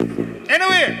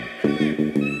 Anyway.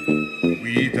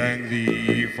 We thank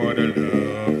thee for the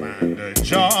love and the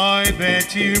joy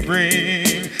that you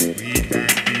bring. We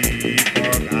thank thee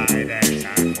for guidance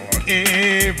and for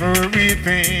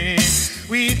everything.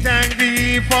 We thank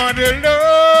thee for the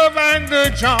love and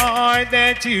the joy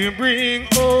that you bring,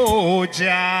 oh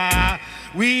Jah.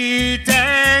 We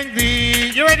thank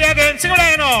thee. You ready again? Sing what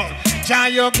I know. Jah,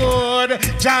 you're good.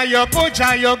 Jah, you're good.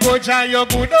 Jah, you're good. Jah, you're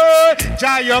good. Oh,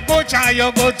 Jah, you're good. Jah,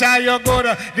 you're good. Jah, you're good.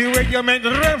 The way you make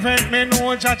the reverend, me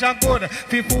know Jah, Jah good.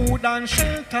 For food and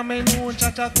shelter, me know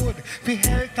Jah, Jah good. For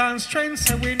health and strength,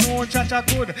 say we know Jah, Jah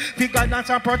good. For guidance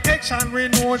and protection, we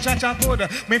know Jah, Jah good.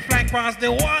 Me fly across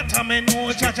the water, me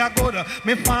know Jah, Jah good.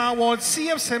 Me forward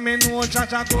safe, say me know Jah,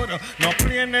 Jah good. No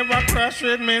plane never crash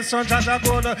with me, so Jah, Jah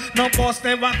good. No bus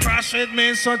never crash with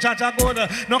me, so Jah, Jah good.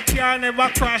 No car never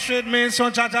crash with me, so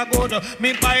Jah, Jah good.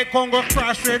 Me bike Congo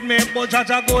crash with me, but Jah,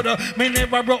 Jah good. Me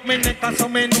never broke me neck, so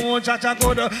me know Jah, Jah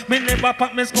good. Me never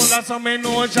pop me skull, so me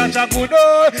know Jah, Jah good.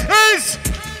 Yes!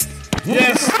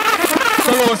 Yes!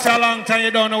 So it's a long time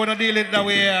you don't know when to deal it that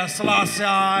way.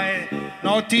 Selassie.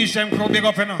 Now teach them crew big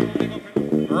up, you know.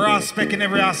 Respect in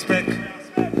every aspect.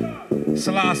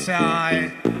 Selassie.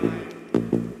 I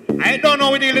don't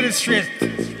know we deal with it straight.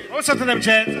 What's up to them,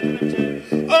 Chet?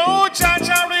 Oh, Jah,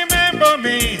 Jah, remember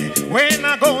me when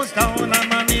I goes down on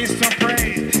my knees to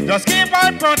pray. Just keep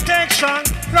our protection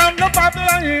from the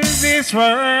Babylon in this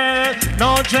world.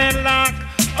 No dreadlock.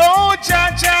 Oh,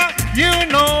 Jah, Jah, you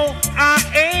know I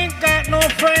ain't got no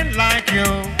friend like you.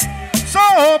 So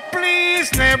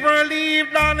please never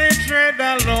leave Donny Dread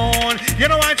alone. You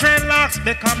know why dreadlocks?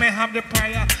 Because me have the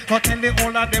prayer. But tell the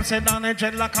older them say Donny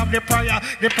Dreadlock have the prayer.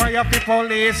 The prayer for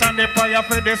police and the prayer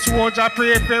for the soldier.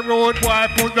 Pray for road boy,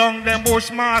 put down them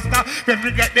bushmaster. Pray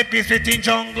for get the peace between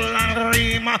jungle and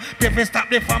Rima. Pray for stop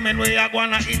the famine where you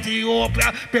going to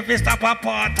Ethiopia. Pray for stop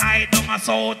apartheid down in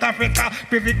South Africa.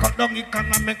 Pray for cut down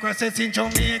economic crisis in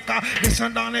Jamaica.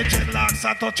 Listen Donny Dreadlocks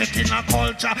are touch it in a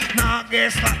culture. Now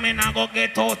guess that me now go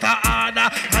get out of order.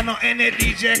 I know any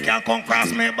DJ can come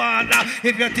cross me border.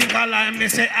 If you think I lie, me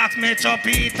say ask me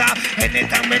Chopita.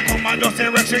 Anytime we come I just say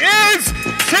Rexy is.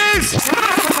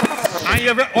 And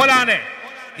you hold on there.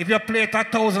 If you play it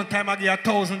 1,000 times, I give you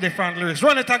 1,000 different lyrics.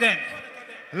 Run it again.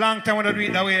 Long time when I do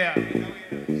it that way.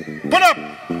 Put up.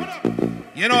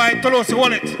 You know I told you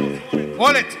hold it.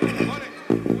 Hold it.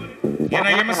 You know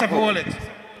you must have hold it.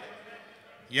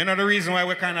 You know the reason why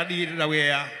we kind of did it that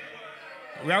way.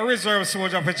 We are reserve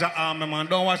soldier for your army, man.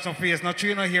 Don't watch no face. No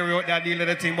tree, no hear we out there deal with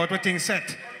the thing, but we think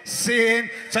set.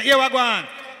 Saying, so here we go on.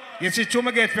 You see, to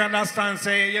me get to understand,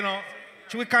 say, you know,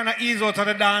 should we kind of ease out of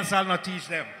the dance and not teach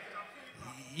them?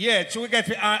 Yeah, should we get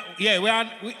to,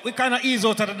 we kind of ease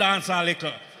out of the dance a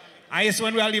little. And yes,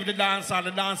 when we leave the dance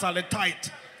the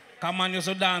tight. Come on, you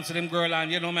so dance with them girl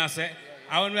and you know me I say.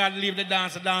 And when we leave the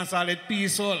dance the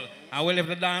peaceful. And we leave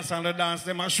the dance,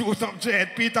 them and shoot up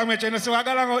Jed. Peter mentioned, so I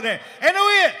got along out there.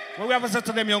 Anyway, what we have to say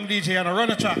to them young DJ and run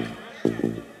the track.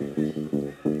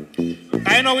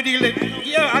 I know we deal with,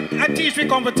 I teach with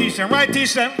competition, right?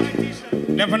 Teach them.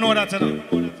 Never know that, you know.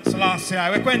 So last year,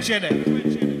 we quench it.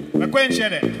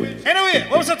 Anyway,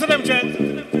 what we say to them,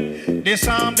 Jed?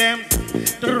 Disarm them.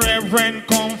 The Reverend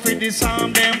come for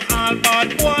disarm them. All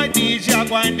bad boy DJ are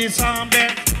going to disarm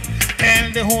them.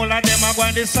 Tell the whole of them are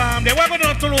going to disarm them. What we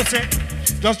do to lose it?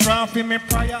 Just drop in me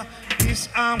prayer. This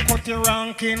arm cut the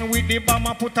ranking with the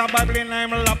bomber, put a Bible in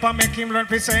him lap and make him learn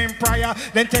for saying prayer.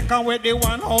 Then take away the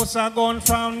one house a gun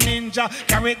from ninja.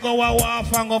 Carry go a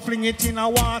waff and go fling it in a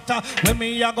water. When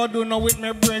me a go do no with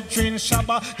me brethren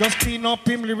Shabba. Just clean up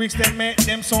him lyrics, then make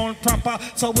them sound proper.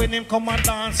 So when him come and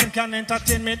dance, him can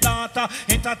entertain me daughter,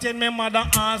 entertain me mother,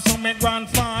 also me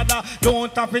grandfather.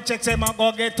 Don't have to check, say my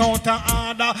go get out of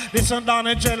order. Listen down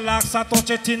the dreadlocks, I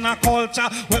touch it in a culture.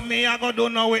 When me I go do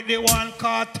now with the one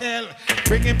cartel.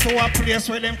 Bring him to a place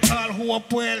where them call who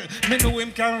up well. Me know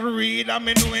him can read and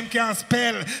me know him can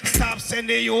spell. Stop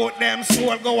sending youth, them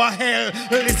soul go a hell.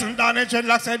 Listen down the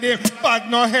dreadlocks, say them bad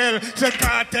no hell. Say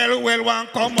cartel well one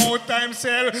come out time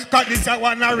sell. Cause this a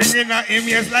one a ring in a him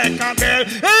ears like a bell.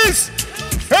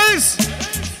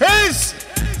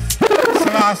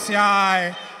 Selassie.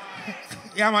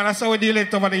 Yeah, man, that's how we deal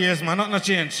it over the years, man. Nothing no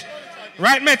change.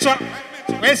 Right, Metro?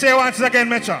 Where say once again,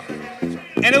 Metro?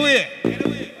 Anyway.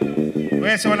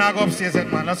 Where say when I go upstairs,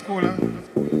 man? That's cool, huh?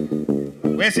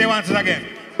 Where say once again?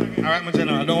 All right, my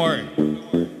general, don't worry.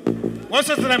 What's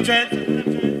up to them,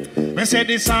 Jed? When say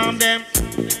disarm them,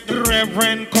 the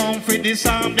Reverend come for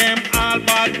disarm them. All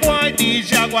bad boy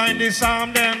DJ go and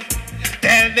disarm them.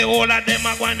 Tell the whole of them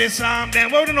I go and disarm them.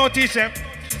 What do you know, teach them?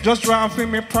 Just draw for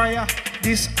me prayer.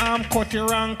 This arm cut the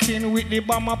ranking with the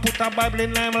bomber, put a Bible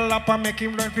in him lap and make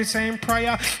him learn the same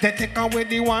prayer. They take away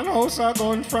the one house a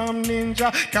gun from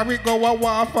ninja. Carry go a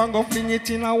waff and go fling it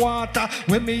in a water.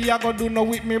 When me a go do no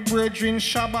with me brethren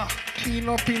Shabba. Clean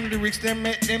up in lyrics, they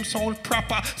make them sound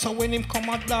proper. So when him come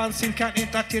a dance, him can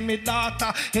entertain me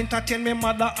daughter, entertain me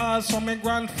mother, also me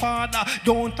grandfather.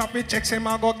 Don't have to check, him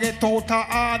I go get out of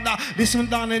order. Listen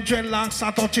down the dreadlocks, I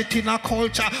touch it in a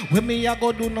culture. When me a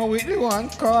go do no with the one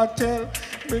cartel.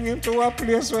 Bring him to a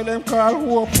place where them call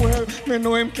hope well. Me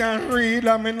know him can read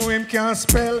and me know him can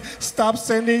spell. Stop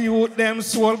sending youth, them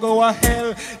soul go a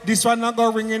hell. This one a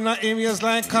go ring in a him ears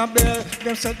like a bell.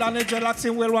 Them said down the dreadlocks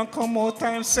him well one come out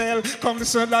time sell. Come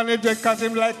listen down the dread cause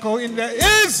him like how in the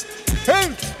is.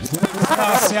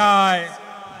 That's right.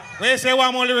 Where you say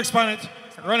one more lyrics on it?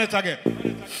 Run it again.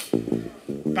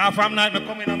 Cause from night me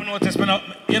come in and me notice me not,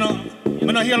 you know,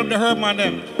 me not heal up the herb man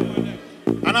them.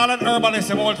 And all that herbalists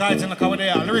have all tight in the cover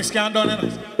there. Lyrics can't done it.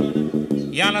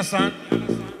 You understand?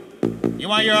 You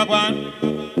want your one?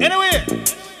 Anyway,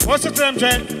 what's the term,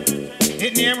 Jen?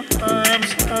 It name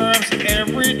herbs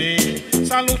every day.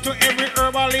 Salute to every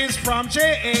herbalist from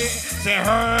JA. Say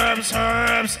herbs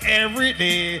every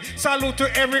day. Salute to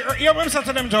every herb. You remember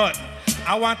to them, John?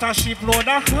 I want a shipload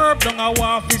of herb, don't I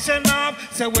want fish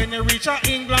enough. Say when you reach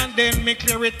England, then me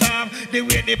clear it off. The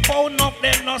way they pound up,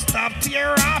 them no stop,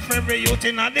 tear off. Every youth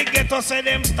in the ghetto say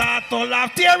them start to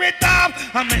laugh, tear it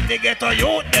off. I make the ghetto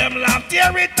youth, them laugh,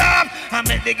 tear it off. I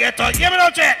make the ghetto, give me no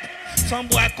check. Some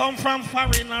boy come from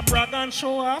foreign and brag and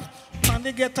show off. And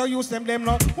they get to use them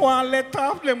not one let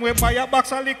off. Them we buy a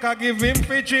box of liquor, give him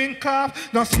for drink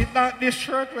off. No sit that this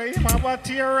shirt where him have a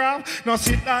tear off. No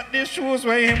sit that this shoes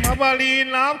where him have a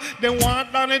lean off. They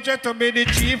want manager to be the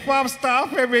chief of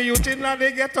staff. Every youth in that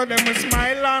they get to them we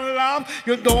smile and laugh.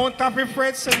 You don't have to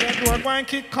fret, say your door go and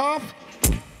kick off.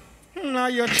 Now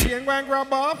your chain go and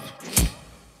grab off.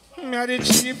 Me the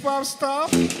chief of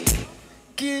staff.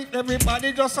 Give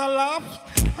everybody just a laugh.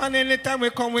 And anytime we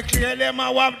come, we clear them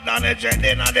and walk down the jet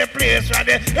in the place where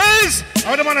they is.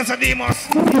 How the man is a demos.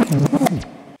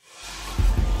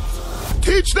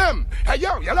 Teach them. Hey,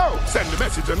 yo, hello. Send the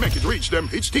message and make it reach them.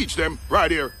 It's teach them. Right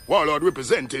here. Warlord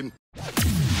representing.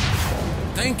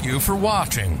 Thank you for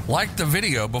watching. Like the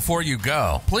video before you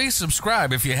go. Please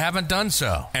subscribe if you haven't done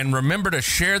so. And remember to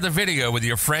share the video with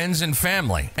your friends and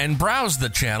family. And browse the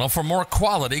channel for more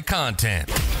quality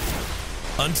content.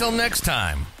 Until next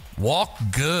time, walk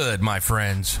good, my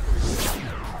friends.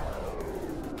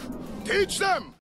 Teach them.